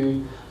able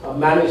to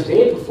manage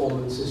their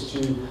performances,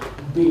 to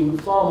being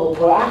far more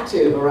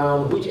proactive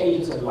around which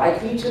agents are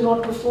likely to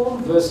not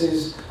perform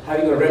versus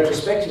having a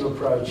retrospective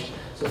approach,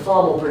 so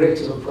far more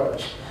predictive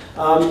approach.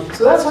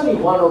 So that's only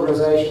one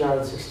organization out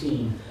of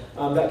 16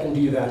 that can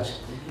do that.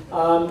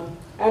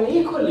 And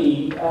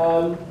equally,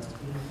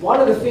 one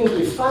of the things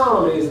we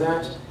found is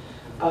that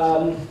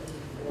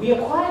we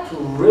are quite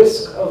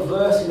risk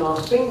averse in our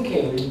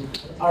thinking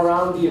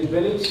around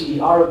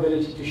our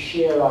ability to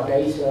share our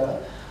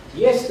data.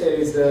 Yes, there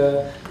is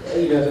the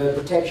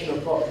protection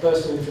of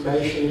personal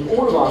information in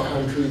all of our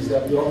countries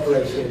that we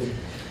operate in.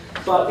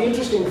 But the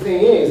interesting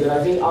thing is that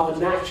I think our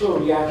natural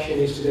reaction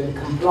is to then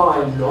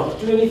comply and not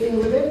do anything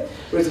with it.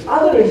 Whereas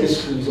other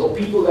industries or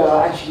people that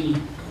are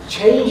actually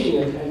changing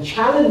and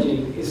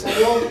challenging is saying,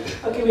 well,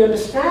 okay, we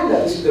understand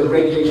that this is a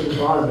regulated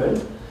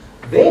environment.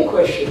 Their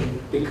question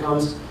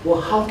becomes,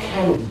 well, how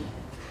can we?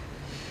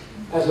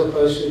 As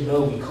opposed to,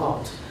 no, we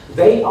can't.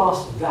 They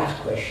ask that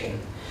question.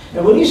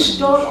 And when you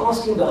start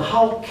asking the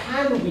how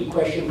can we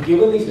question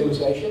given these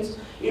limitations,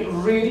 it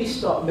really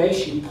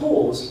makes you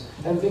pause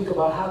and think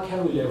about how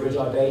can we leverage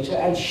our data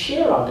and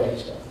share our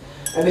data.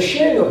 And the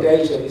sharing of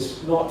data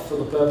is not for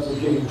the purpose of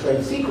giving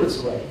trade secrets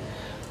away,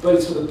 but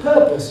it's for the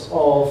purpose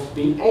of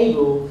being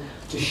able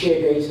to share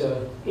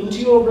data into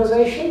your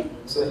organization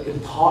so that you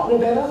can partner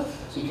better,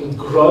 so you can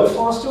grow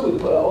faster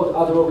with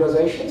other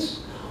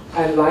organizations,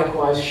 and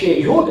likewise share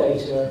your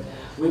data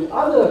with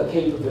other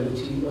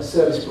capability or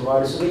service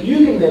providers so that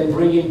you can then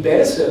bring in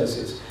better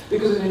services.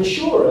 Because as an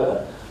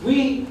insurer,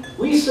 we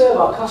serve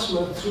our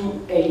customer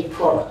through a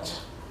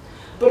product.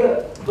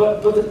 But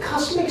the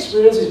customer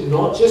experience is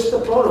not just the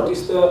product,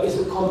 it's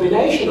the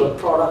combination of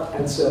product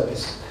and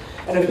service.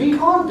 And if we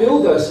can't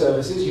build those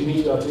services, you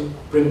need to be able to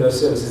bring those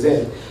services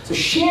in. So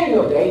sharing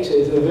of data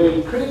is a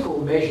very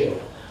critical measure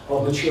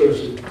of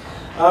maturity.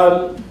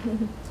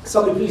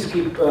 Somebody please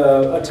keep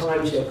a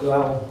time check,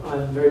 because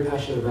I'm very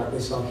passionate about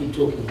this, so I'll keep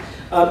talking.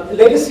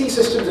 Legacy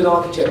systems and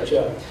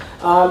architecture.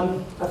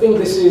 I think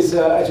this is,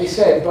 as we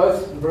said,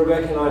 both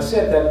Rebecca and I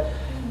said that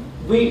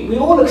we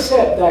all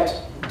accept that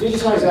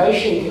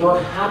digitization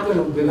cannot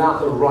happen without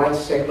the right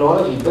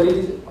technology, but it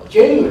is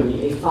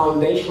genuinely a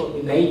foundational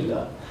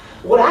enabler.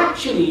 What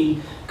actually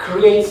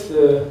creates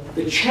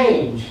the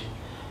change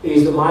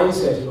is the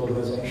mindset in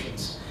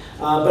organizations.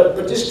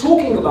 But just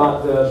talking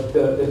about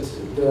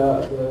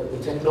the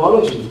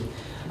technology,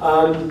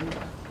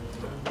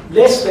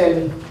 less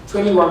than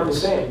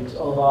 21%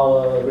 of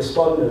our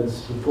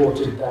respondents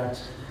reported that,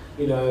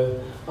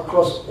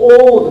 across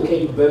all the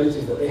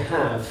capabilities that they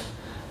have,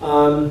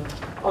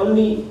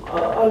 only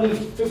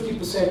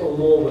 50% or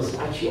more was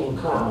actually on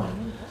cloud.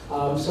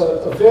 So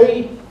a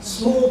very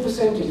small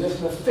percentage, less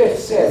than a fifth,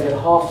 says that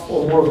half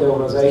or more of their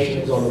organization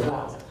is on the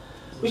cloud,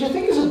 which I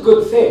think is a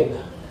good thing.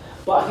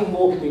 But I think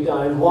more can be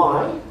done.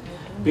 Why?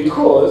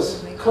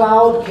 Because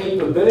cloud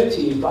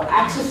capabilities, by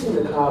accessing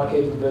the cloud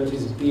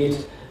capabilities, be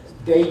it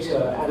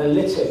data,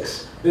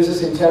 analytics,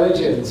 business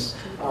intelligence,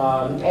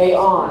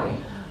 AI,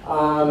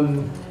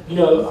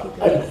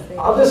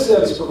 other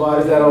service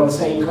providers that are on the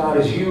same cloud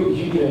as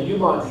you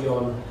might be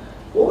on,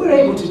 what we're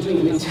able to do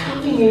is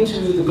tapping into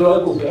the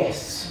global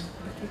bests.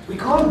 We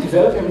can't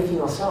develop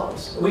everything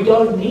ourselves. We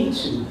don't need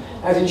to.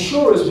 As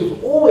insurers,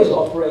 we've always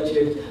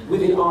operated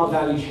within our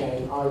value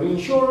chain. Our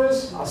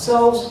reinsurers,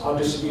 ourselves, our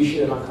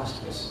distribution, and our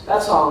customers.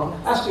 That's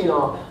been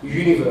our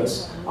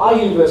universe. Our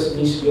universe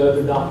needs to be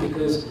opened up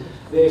because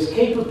there's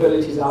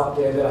capabilities out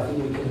there that I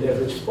think we can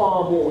leverage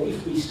far more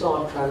if we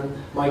start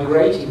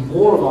migrating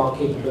more of our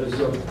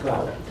capabilities onto the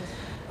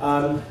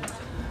cloud.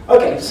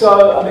 Okay,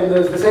 so I mean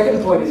the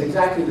second point is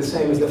exactly the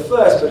same as the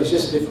first, but it's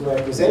just a different way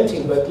of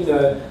presenting. But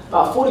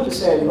about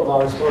 40% of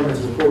our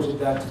respondents reported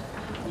that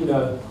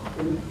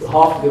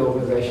half of their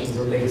organizations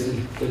are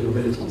legacy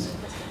capabilities.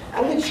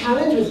 And the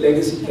challenge with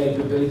legacy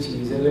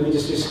capabilities, and let me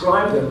just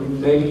describe them.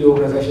 Maybe the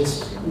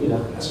organizations,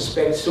 I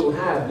suspect, still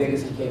have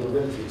legacy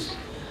capabilities.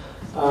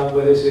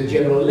 whether it's a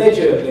general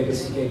ledger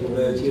legacy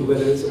capability, or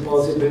whether it's a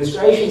policy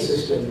administration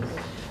system.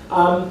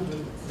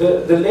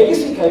 The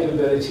legacy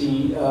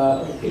capability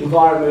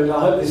environment, I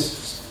hope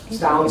this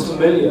sounds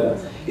familiar,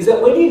 is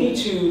that when you need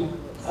to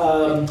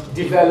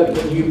develop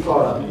a new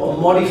product or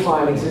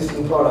modify an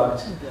existing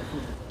product,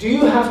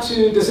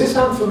 does this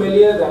sound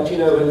familiar that,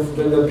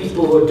 when the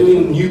people who are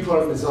doing new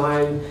product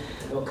design,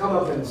 they'll come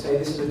up and say,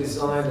 this is the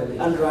design, and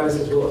the underwriter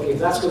says, well, okay, if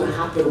that's going to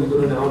happen, we're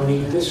going to now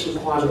need this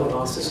requirement on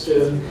our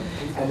system.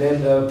 And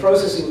then the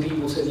processing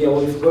people said, yeah,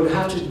 well, if we're going to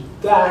have to do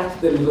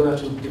that, then we're going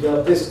to have to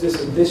develop this,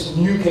 and this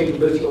new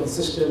capability on the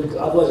system, because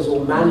otherwise it's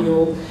all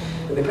manual.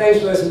 And the claims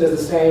person does the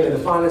same, and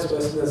the finance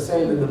person does the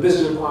same, and the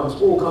business requirements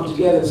all come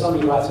together, and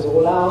somebody writes it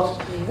all out,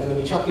 and then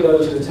we chuck it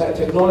over to the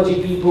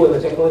technology people, and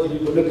the technology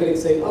people look at it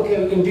saying,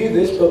 okay, we can do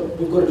this, but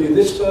we've got to do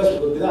this first,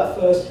 we've got to do that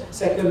first.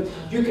 Second,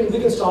 we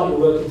can start your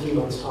work in 3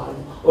 months' time,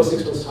 or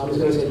 6 months' time. It's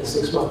going to take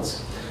 6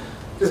 months.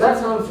 Does that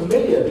sound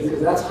familiar? Because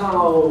that's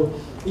how,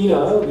 we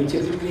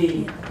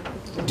typically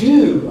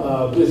do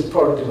with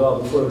product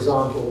development, for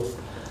example.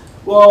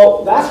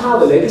 Well, that's how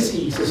the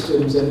legacy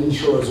systems and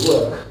insurers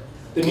work.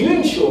 The new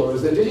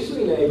insurers, the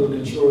digitally enabled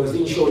insurers, the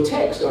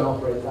insurtechs don't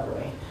operate that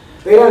way.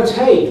 They don't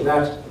take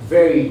that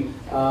very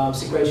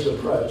sequential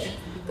approach.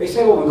 They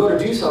say, well, we've got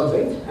to do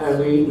something, and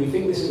we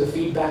think this is the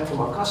feedback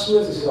from our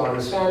customers, this is our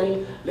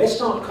understanding. Let's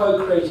start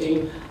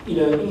co-creating,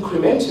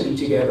 incrementally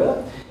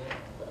together.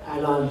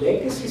 And our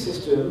legacy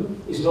system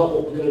is not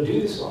what we're going to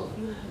do this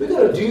on. We're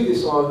going to do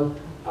this on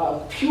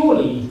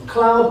purely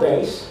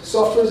cloud-based,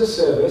 software as a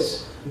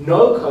service,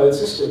 no-code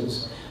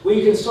systems, where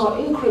you can start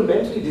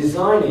incrementally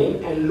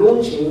designing and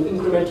launching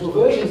incremental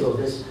versions of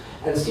this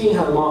and seeing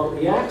how the market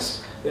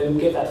reacts, then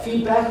get that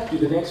feedback, do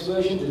the next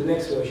version, do the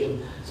next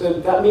version. So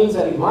that means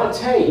that it might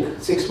take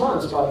 6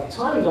 months. By the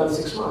time you've done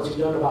 6 months, you've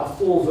done about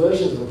 4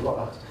 versions of the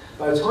product.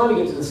 By the time you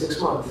get to the 6th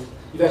month,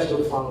 you've actually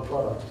got the final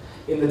product.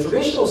 In the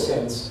traditional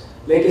sense,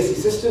 legacy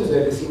systems,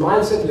 legacy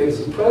mindset,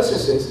 legacy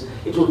processes,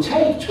 it will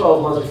take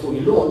 12 months before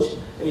you launch,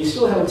 and you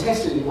still haven't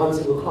tested it in one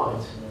single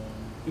client.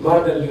 You might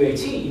have done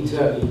UAT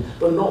internally,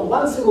 but not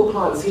one single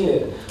client seen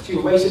it. So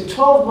you've wasted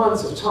 12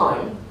 months of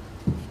time,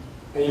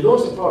 and you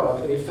launch the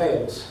product, and it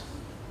fails.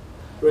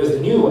 Whereas the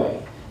new way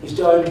is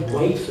don't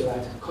wait for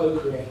that,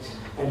 co-create,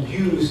 and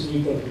use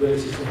new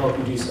capabilities to help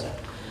you do so.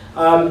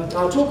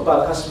 I'll talk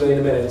about customer in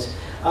a minute.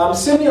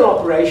 Similar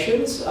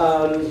operations,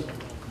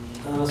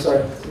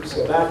 sorry, let's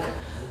go back.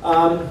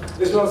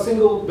 There's not a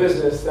single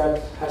business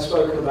that has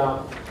spoken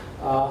about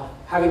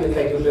having the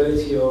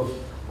capability of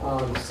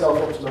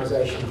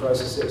self-optimization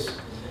processes.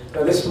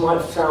 Now this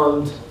might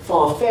sound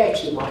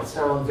far-fetched, it might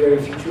sound very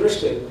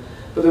futuristic,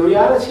 but the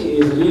reality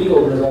is the leading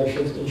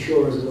organizations,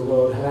 insurers in the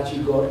world, have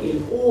actually got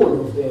in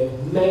all of their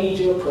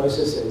major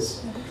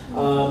processes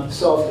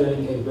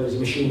self-learning capabilities,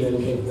 machine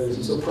learning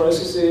capabilities, so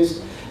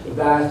processes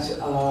that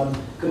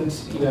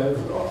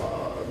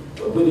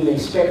within a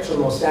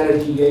spectrum or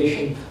standard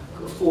deviation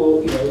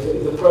for,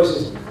 if the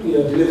process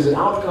delivers an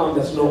outcome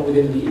that's not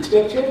within the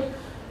expected,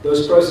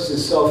 those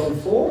processes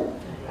self-inform,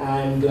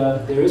 and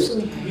there is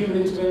some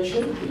human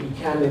intervention. You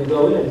can then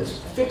go in and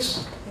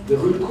fix the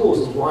root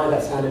cause of why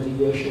that standard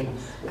deviation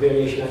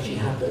variation actually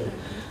happened.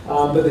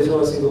 But there's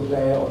not a single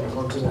player on the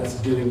continent that's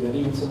doing that,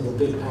 even some of the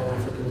big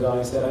Pan-African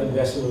guys that are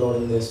investing a lot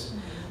in this.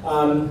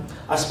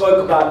 I spoke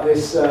about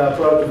this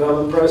product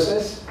development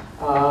process.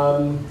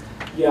 Not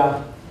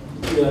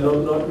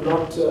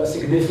a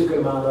significant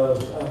amount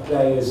of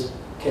players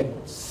can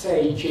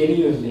say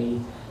genuinely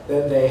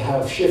that they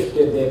have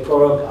shifted their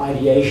product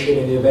ideation,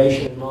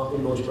 innovation, and market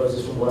launch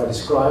process from what I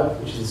described,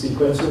 which is a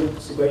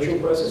sequential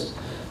process,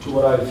 to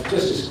what I've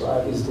just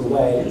described is the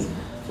way,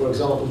 for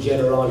example,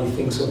 Generali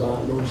thinks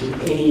about launching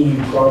any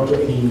new product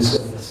or any new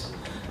service.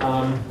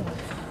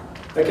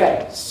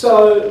 Okay,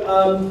 so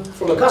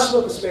from a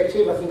customer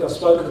perspective, I think I've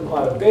spoken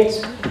quite a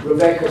bit.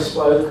 Rebecca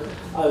spoke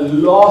a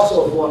lot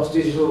of what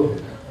digital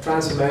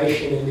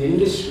transformation in the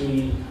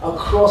industry,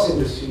 across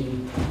industry,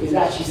 is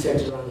actually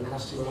centered around the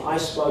customer. I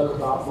spoke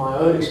about my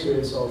own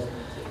experience of,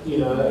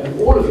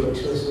 and all of your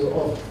experiences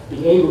of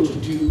being able to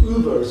do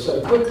Uber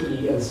so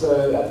quickly and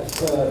so at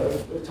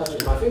the touch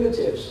of my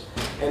fingertips,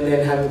 and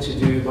then having to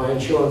do my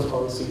insurance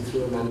policy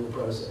through a manual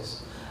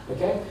process.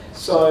 Okay?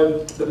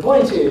 So the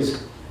point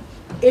is,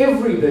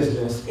 every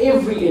business,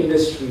 every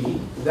industry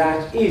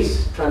that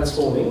is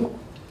transforming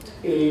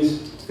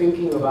is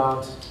thinking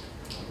about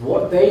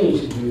what they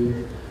need to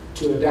do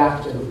to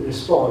adapt and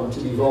respond to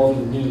the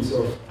evolving needs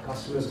of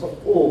customers of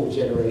all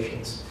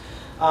generations.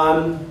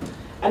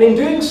 And in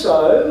doing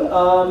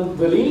so,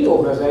 the leading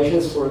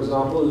organizations, for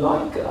example,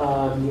 like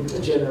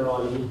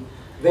Generali,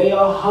 they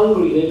are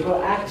hungry, they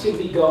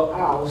proactively go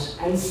out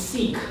and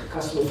seek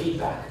customer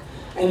feedback.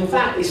 And in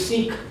fact, they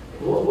seek,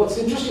 what's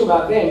interesting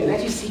about them is they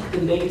actually seek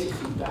the negative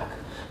feedback.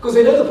 Because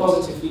they know the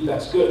positive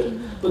feedback's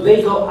good, but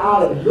they go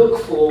out and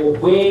look for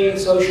where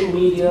social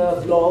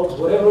media, blogs,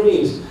 whatever it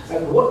is,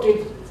 and what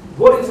did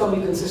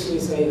somebody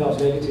consistently say that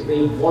was negative?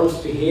 They want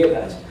to hear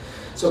that.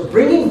 So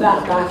bringing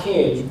that back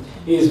in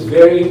is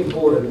very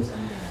important.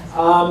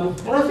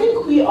 And I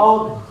think we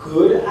are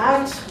good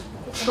at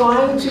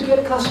trying to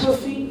get customer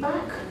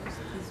feedback,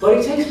 but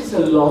it takes us a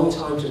long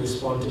time to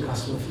respond to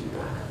customer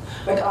feedback.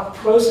 Like, our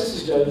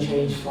processes don't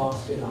change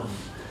fast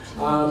enough.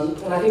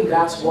 And I think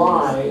that's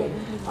why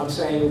I'm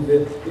saying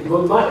that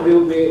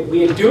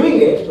we're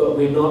doing it, but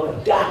we're not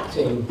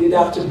adapting. The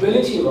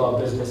adaptability of our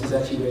business is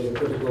actually where the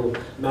critical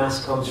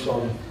mass comes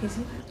from.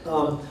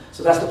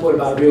 So that's the point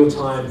about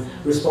real-time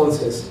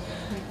responses.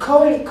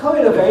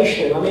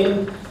 Co-innovation, I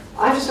mean,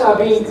 I have to say I've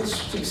been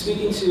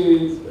speaking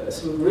to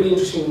some really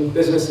interesting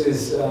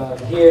businesses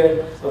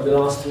here over the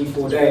last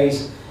 3-4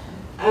 days,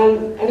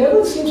 and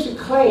everyone seems to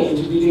claim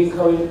to be doing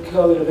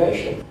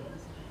co-innovation.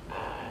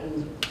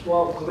 And,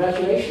 well,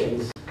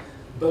 congratulations.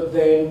 But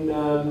then,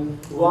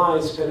 why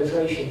is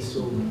penetration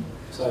still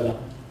so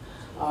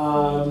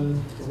low?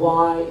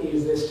 Why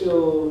is there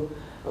still,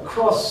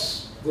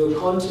 across the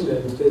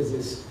continent, there's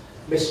this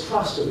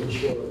mistrust of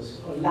insurers,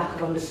 or lack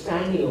of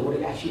understanding of what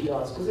it actually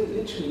does? Because it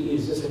literally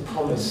is just a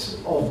promise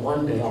of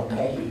one day I'll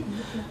pay you.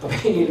 I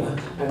mean, you know,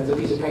 and there's a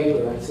piece of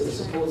paper that sort of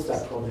supports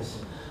that promise.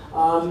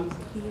 I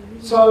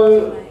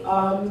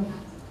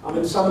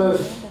mean,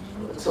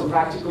 some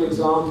practical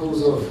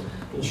examples of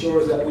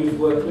insurers that we've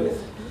worked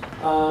with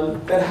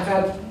that have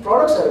had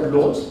products that have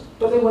launched,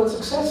 but they weren't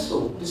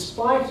successful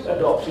despite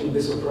adopting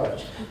this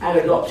approach and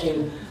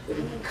adopting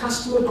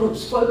customer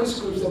groups, focus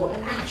groups that were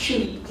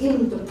actually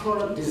in the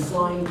product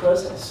design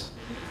process,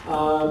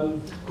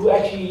 who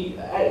actually,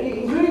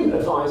 including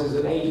advisors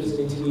and agents and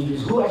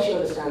intermediaries, who actually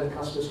understand the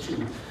customers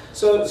too.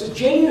 So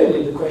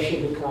genuinely the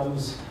question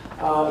becomes,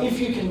 if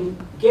you can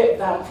get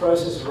that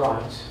process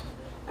right,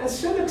 and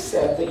still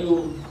accept that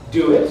you'll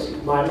do it,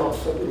 it might not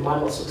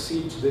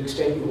succeed to the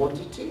extent you want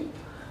it to,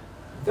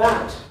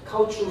 that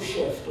cultural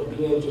shift of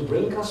being able to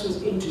bring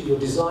customers into your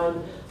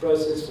design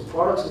process for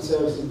products and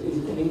services is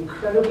an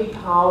incredibly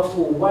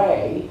powerful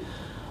way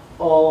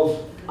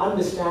of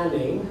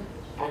understanding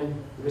and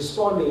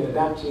responding and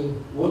adapting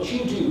what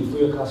you do for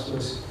your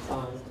customers,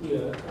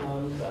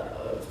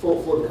 for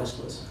the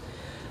customers.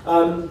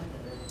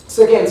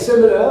 So again,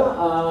 similar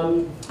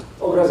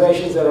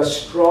organizations that are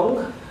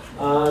strong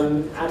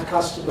at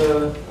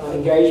customer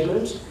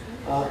engagement,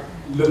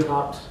 look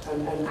up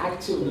and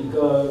actively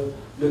go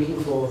looking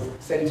for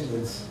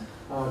sentiments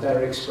that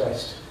are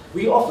expressed.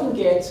 We often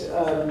get,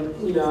 I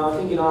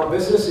think in our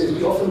businesses,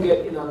 we often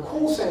get in our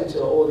call center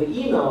or the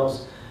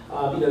emails,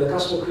 the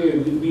customer query,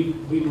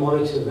 we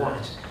monitor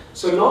that.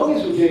 So long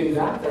as we're doing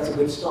that, that's a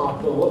good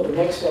start. But what the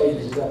next stage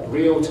is that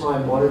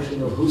real-time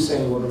monitoring of who's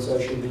saying what on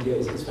social media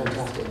is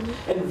fantastic.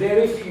 And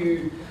very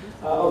few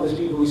of the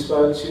people we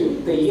spoke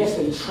to, they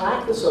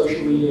track the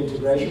social media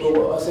integration,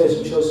 or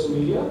social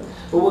media,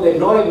 but what they're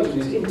not able to do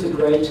is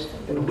integrate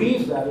and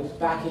weave that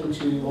back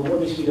into what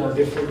needs to be done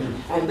differently.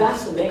 And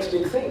that's the next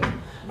big thing,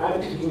 right?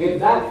 If you can get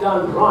that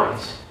done right,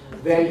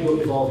 then you're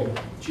evolving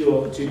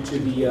to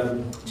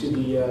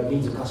the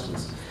needs of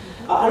customers.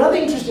 Another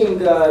interesting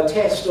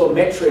test or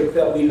metric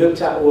that we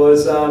looked at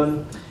was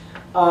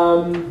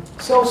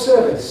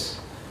self-service.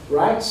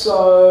 Right,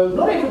 so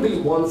not everybody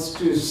wants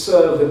to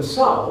serve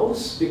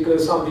themselves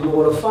because some people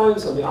want to phone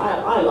something.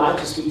 I like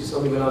to speak to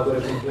somebody when I've got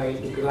a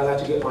complaint because I like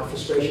to get my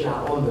frustration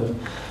out on them.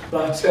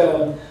 But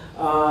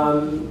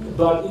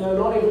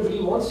not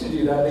everybody wants to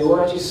do that. They want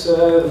to actually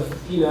serve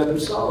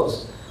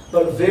themselves.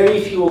 But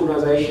very few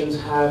organizations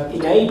have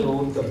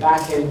enabled the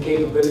back-end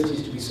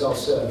capabilities to be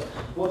self-serve.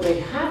 What they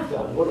have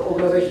done, what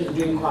organizations are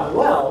doing quite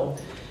well,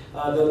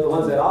 the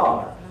ones that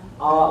are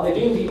they're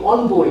doing the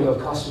onboarding of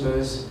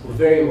customers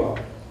very well.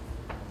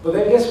 But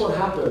then guess what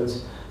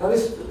happens? Now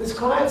this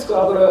client's I've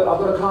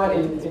got a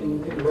client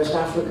in West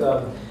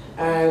Africa,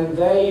 and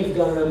they've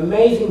done an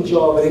amazing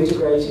job at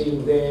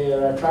integrating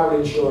their travel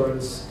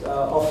insurance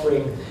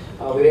offering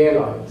with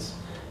airlines.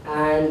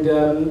 And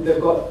they've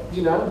got,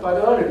 by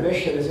their own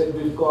admission, they said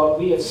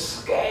we have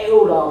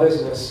scaled our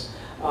business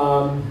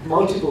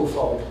multiple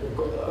fold. We've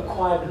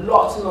acquired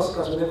lots and lots of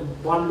customers.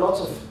 They've won lots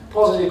of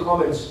positive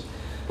comments.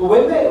 But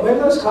when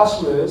those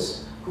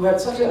customers who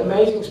had such an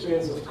amazing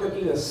experience of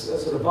clicking a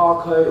sort of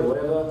barcode or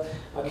whatever,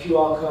 a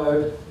QR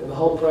code, and the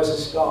whole process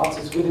starts,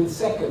 it's within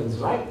seconds,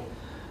 right?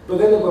 But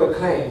then they've got a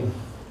claim.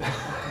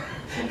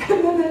 And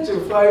then they have to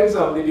phone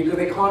somebody because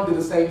they can't do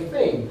the same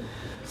thing.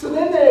 So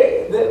then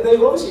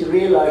they've obviously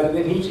realized that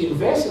they need to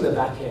invest in the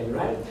back end,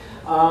 right?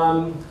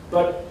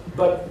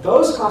 But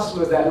those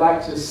customers that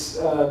like to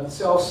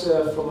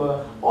self-serve from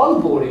an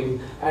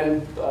onboarding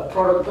and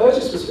product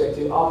purchase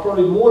perspective are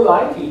probably more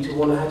likely to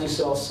want to actually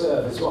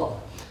self-serve as well.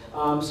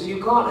 So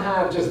you can't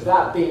have just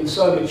that being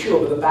so mature,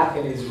 but the back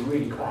end is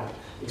really crap,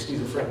 excuse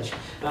the French.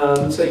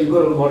 So you've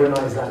got to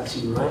modernize that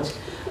too, right?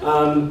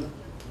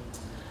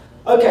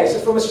 Okay, so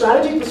from a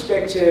strategy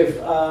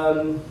perspective,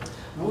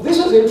 this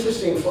was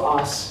interesting for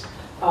us,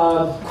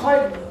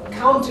 quite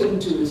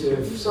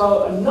counterintuitive.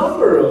 So a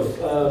number of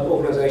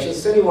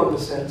organizations,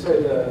 71%,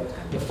 sorry,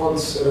 the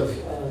font's sort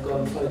of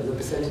gone funny, the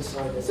percentage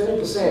side there,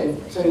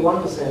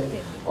 71%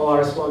 of our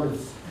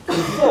respondents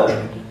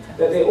confirmed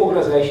that their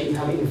organizations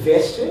have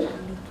invested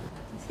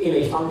in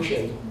a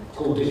function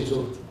called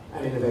digital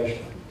and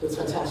innovation. That's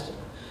fantastic.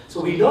 So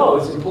we know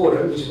it's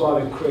important, which is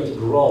why we've created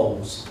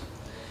roles.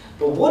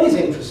 But what is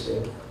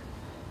interesting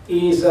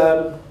is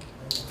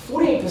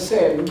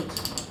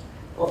 48%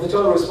 of the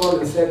total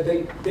respondents said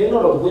they're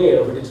not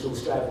aware of a digital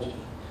strategy.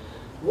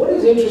 What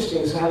is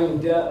interesting is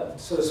having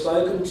sort of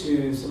spoken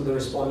to some of the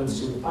respondents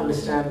to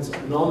understand this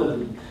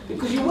anomaly,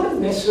 because you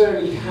wouldn't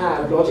necessarily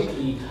have,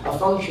 logically, a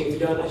function if you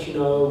don't actually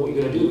know what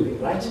you're going to do with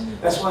it, right?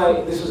 That's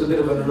why this was a bit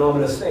of an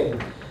anomalous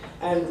thing.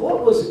 And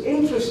what was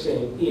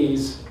interesting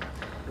is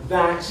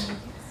that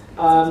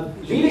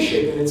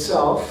leadership in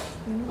itself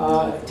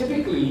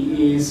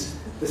typically is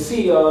the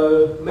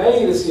CEO,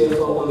 maybe the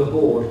CFO on the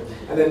board,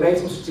 and they make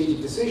some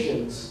strategic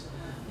decisions,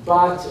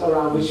 but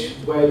around which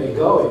way they're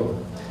going.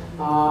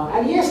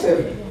 And yes,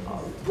 they've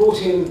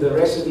brought in the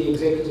rest of the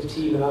executive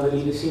team and other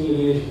leaders, senior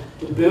leaders,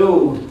 to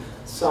build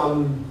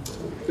some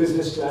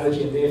business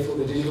strategy and therefore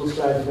the digital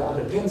strategy that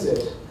underpins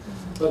it.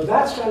 But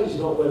that strategy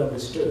is not well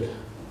understood.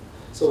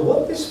 So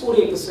what this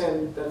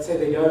 48% that say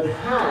they don't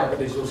have a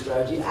digital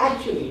strategy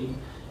actually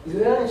is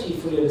they don't actually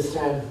fully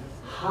understand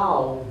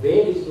how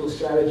their digital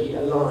strategy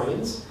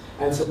aligns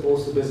and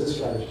supports the business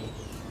strategy.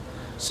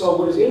 So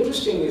what is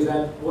interesting is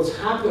that what's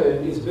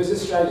happened is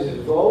business strategies have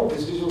evolved,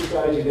 this digital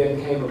strategy then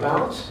came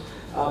about,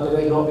 but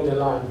they've not been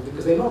aligned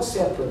because they're not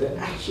separate, they're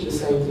actually the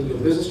same thing. Your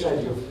business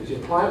strategy is your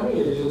primary,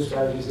 your digital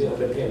strategy is the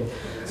underpin.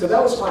 So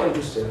that was quite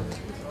interesting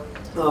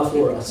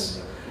for us.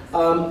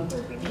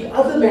 The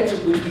other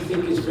metric which we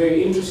think is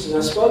very interesting,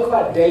 I spoke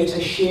about data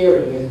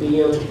sharing and being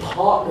able to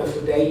partner for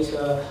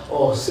data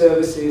or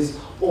services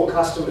or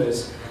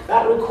customers.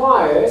 That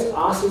requires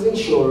us as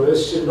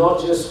insurers to not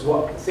just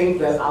think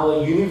that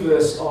our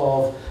universe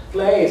of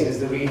players is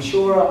the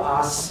reinsurer,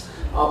 us,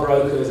 our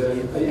brokers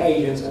and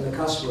agents and the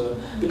customer,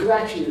 because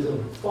actually there's a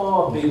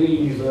far bigger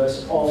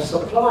universe of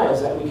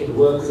suppliers that we can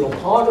work with or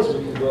partners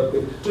we can work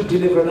with to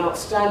deliver an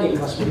outstanding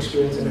customer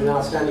experience and an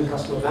outstanding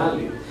customer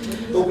value.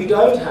 But we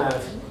don't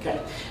have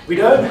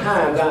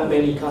that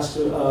many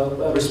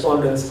customer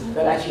respondents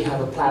that actually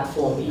have a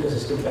platform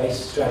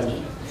ecosystem-based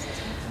strategy.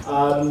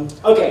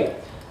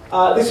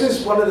 This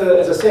is one of the,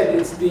 as I said,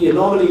 it's the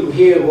anomaly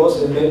here was,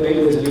 and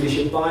maybe there's a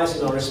leadership bias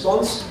in our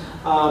response,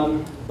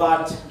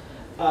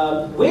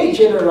 where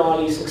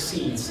Generali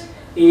succeeds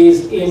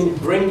is in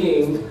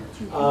bringing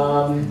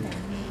an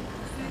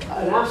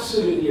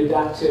absolutely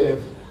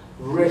adaptive,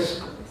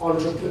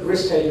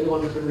 risk-taking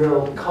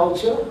entrepreneurial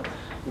culture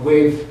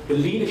with the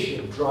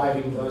leadership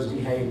driving those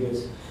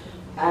behaviors.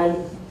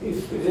 And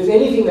if there's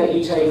anything that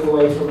you take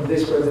away from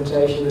this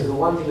presentation, there's the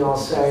one thing I'll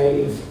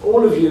say: if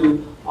all of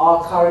you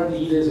are current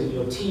leaders in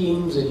your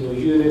teams and your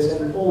units,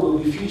 and all will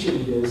be future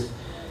leaders,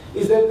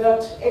 is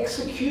that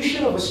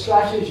execution of a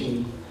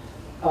strategy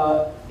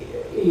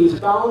is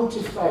bound to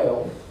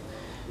fail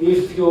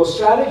if your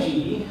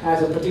strategy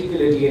has a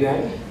particular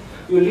DNA,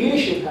 your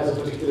leadership has a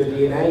particular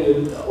DNA, your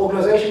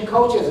organization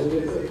culture has a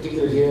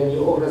particular DNA, and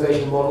your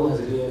organization model has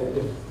a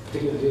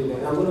particular DNA.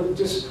 And I'm going to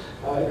just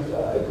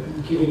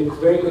give you a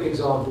very quick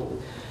example.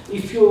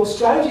 If your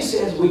strategy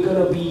says we're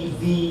going to be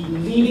the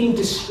leading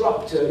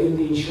disruptor in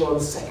the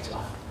insurance sector,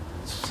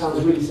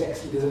 sounds really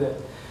sexy, doesn't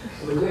it?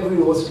 I mean,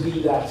 everyone wants to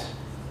be that.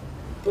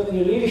 But in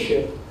your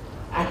leadership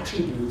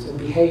attributes and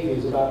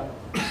behaviors about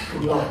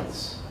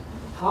compliance,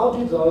 how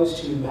do those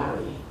two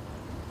marry,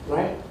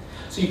 right?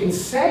 So you can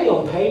say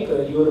on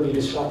paper you want to be a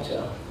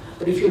disruptor,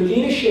 but if your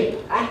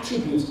leadership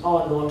attributes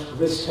are not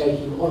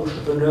risk-taking,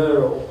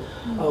 entrepreneurial,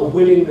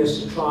 willingness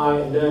to try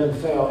and learn and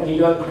fail, and you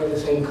don't create the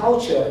same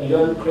culture, and you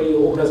don't create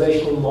your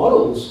organizational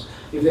models,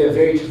 if they're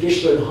very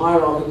traditional and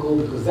hierarchical,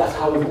 because that's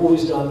how we've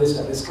always done this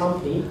at this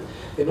company,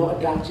 they're not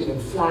adaptive and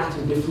flat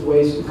in different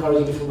ways,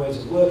 encouraging different ways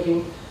of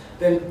working,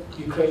 then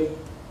you create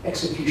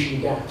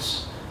execution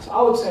gaps. So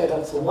I would say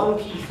that's the one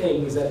key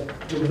thing, is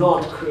that do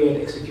not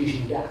create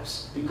execution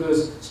gaps,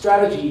 because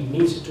strategy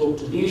needs to talk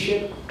to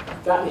leadership,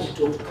 that needs to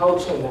talk to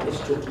culture, and that needs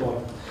to talk to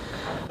model.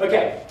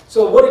 Okay,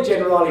 so what did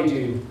Generali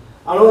do?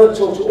 I don't want to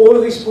talk to all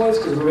of these points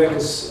because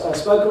Rebecca's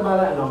spoken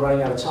about that and I'm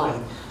running out of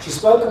time. She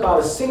spoke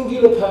about a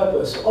singular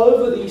purpose.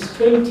 Over these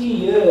 20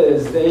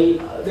 years,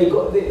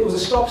 it was a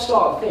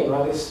stop-start thing,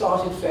 right? They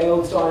started,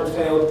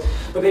 failed,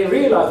 but they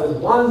realized that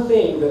one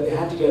thing that they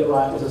had to get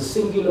right was a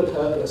singular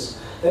purpose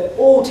that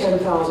all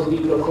 10,000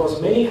 people across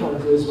many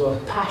countries were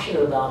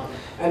passionate about,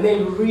 and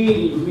they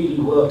really, really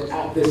worked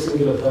at this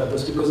singular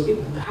purpose because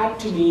it had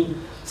to mean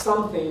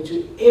something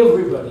to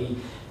everybody,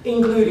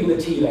 including the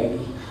tea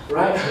lady,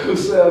 right, who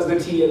serves the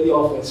tea at the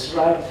office,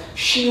 right?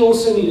 She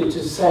also needed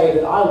to say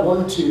that I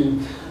want to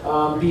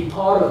be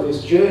part of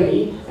this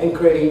journey and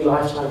creating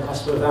lifetime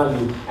customer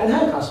value. And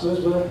her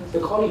customers were the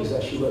colleagues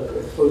that she worked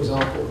with, for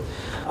example.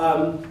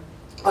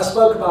 I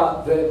spoke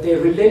about their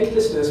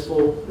relentlessness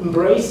for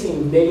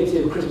embracing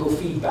negative critical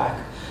feedback.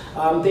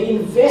 They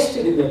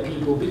invested in their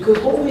people because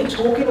what we're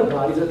talking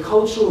about is a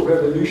cultural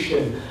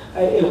revolution,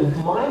 a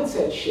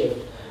mindset shift.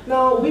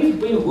 Now, we've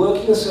been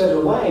working a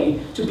certain way.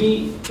 To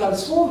be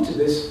transformed to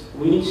this,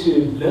 we need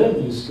to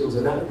learn new skills,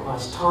 and that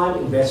requires time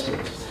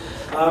investment.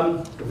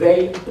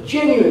 They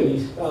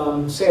genuinely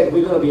said,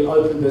 we're going to be an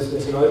open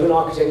business, an open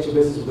architecture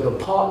business, we're going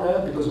to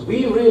partner because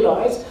we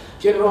realize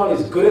Generali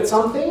is good at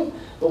something,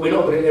 but we're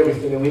not good at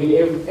everything, and we need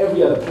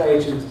every other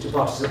player to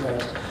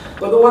participate.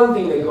 But the one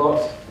thing they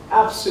got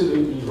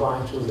absolutely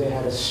right was they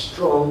had a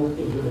strong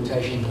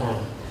implementation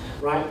plan,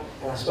 right?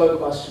 And I spoke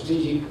about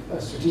strategic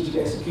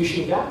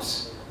execution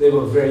gaps. They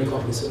were very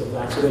cognizant of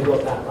that, so they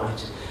got that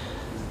right.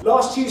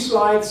 Last two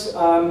slides,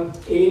 so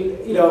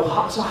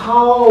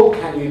how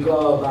can you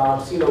go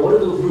about, what are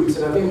the routes?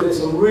 And I think there's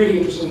some really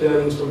interesting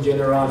learnings from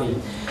Generali.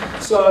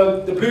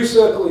 So the blue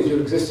circle is your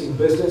existing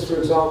business, for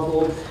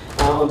example.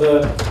 On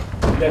the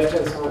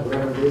left-hand side,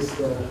 wherever it is,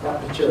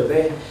 that picture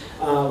there,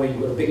 where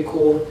you've got a big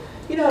core.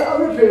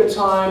 Over a period of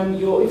time,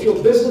 if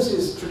your business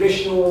is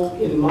traditional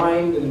in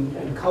mind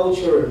and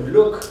culture and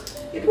look,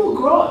 it will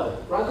grow,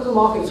 right? Because the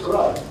markets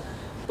grow.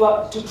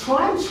 But to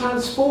try and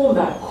transform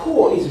that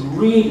core is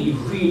really,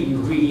 really,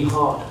 really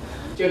hard.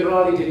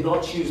 Generali did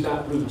not choose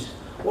that route.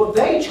 What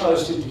they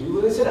chose to do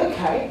was they said,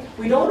 okay,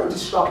 we don't want to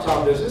disrupt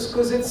our business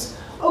because it's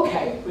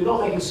okay, we're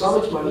not making so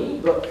much money,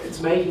 but it's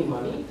making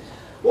money.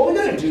 What we're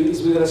going to do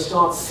is we're going to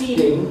start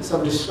seeding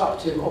some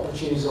disruptive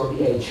opportunities on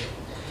the edge.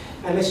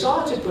 And they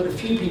started to put a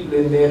few people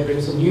in there, bring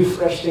some new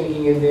fresh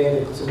thinking in there,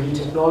 they put some new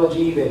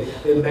technology,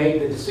 they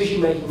made the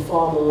decision-making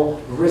far more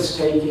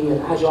risk-taking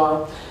and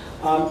agile.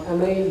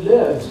 And they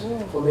learned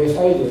from their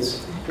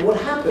failures. And what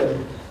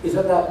happened is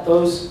that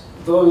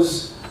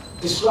those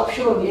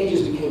disruption on the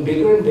edges became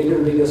bigger and bigger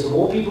and bigger. So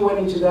more people went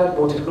into that,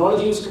 more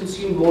technology was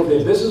consumed, more of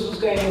their business was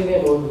going in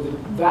there, more of the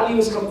value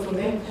was coming from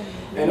there.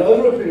 And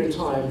over a period of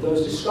time,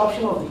 those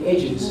disruption of the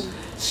edges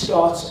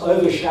starts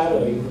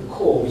overshadowing the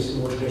core, which is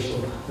more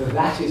traditional. And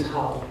that is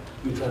how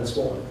you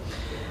transform.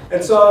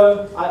 And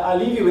so I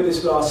leave you with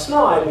this last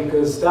slide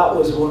because that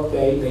was what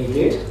they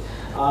did.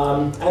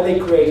 And they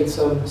created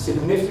some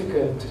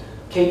significant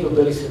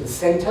capabilities in the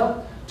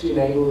center to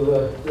enable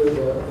the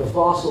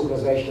vast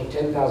organization of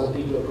 10,000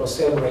 people across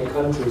 7 or 8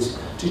 countries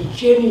to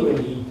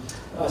genuinely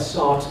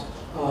start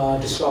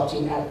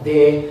disrupting at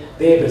their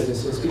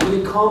businesses. Because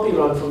it can't be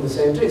run from the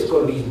center, it's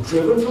got to be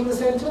driven from the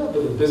center,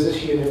 but the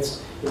business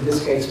units, in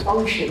this case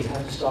functions,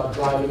 have to start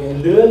driving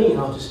and learning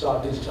how to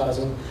start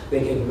digitizing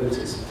their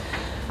capabilities.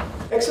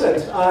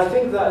 Excellent. I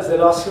think that is the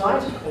last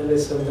slide, and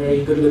there's some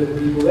very good-looking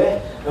people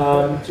there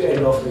to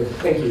end off with.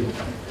 Thank you.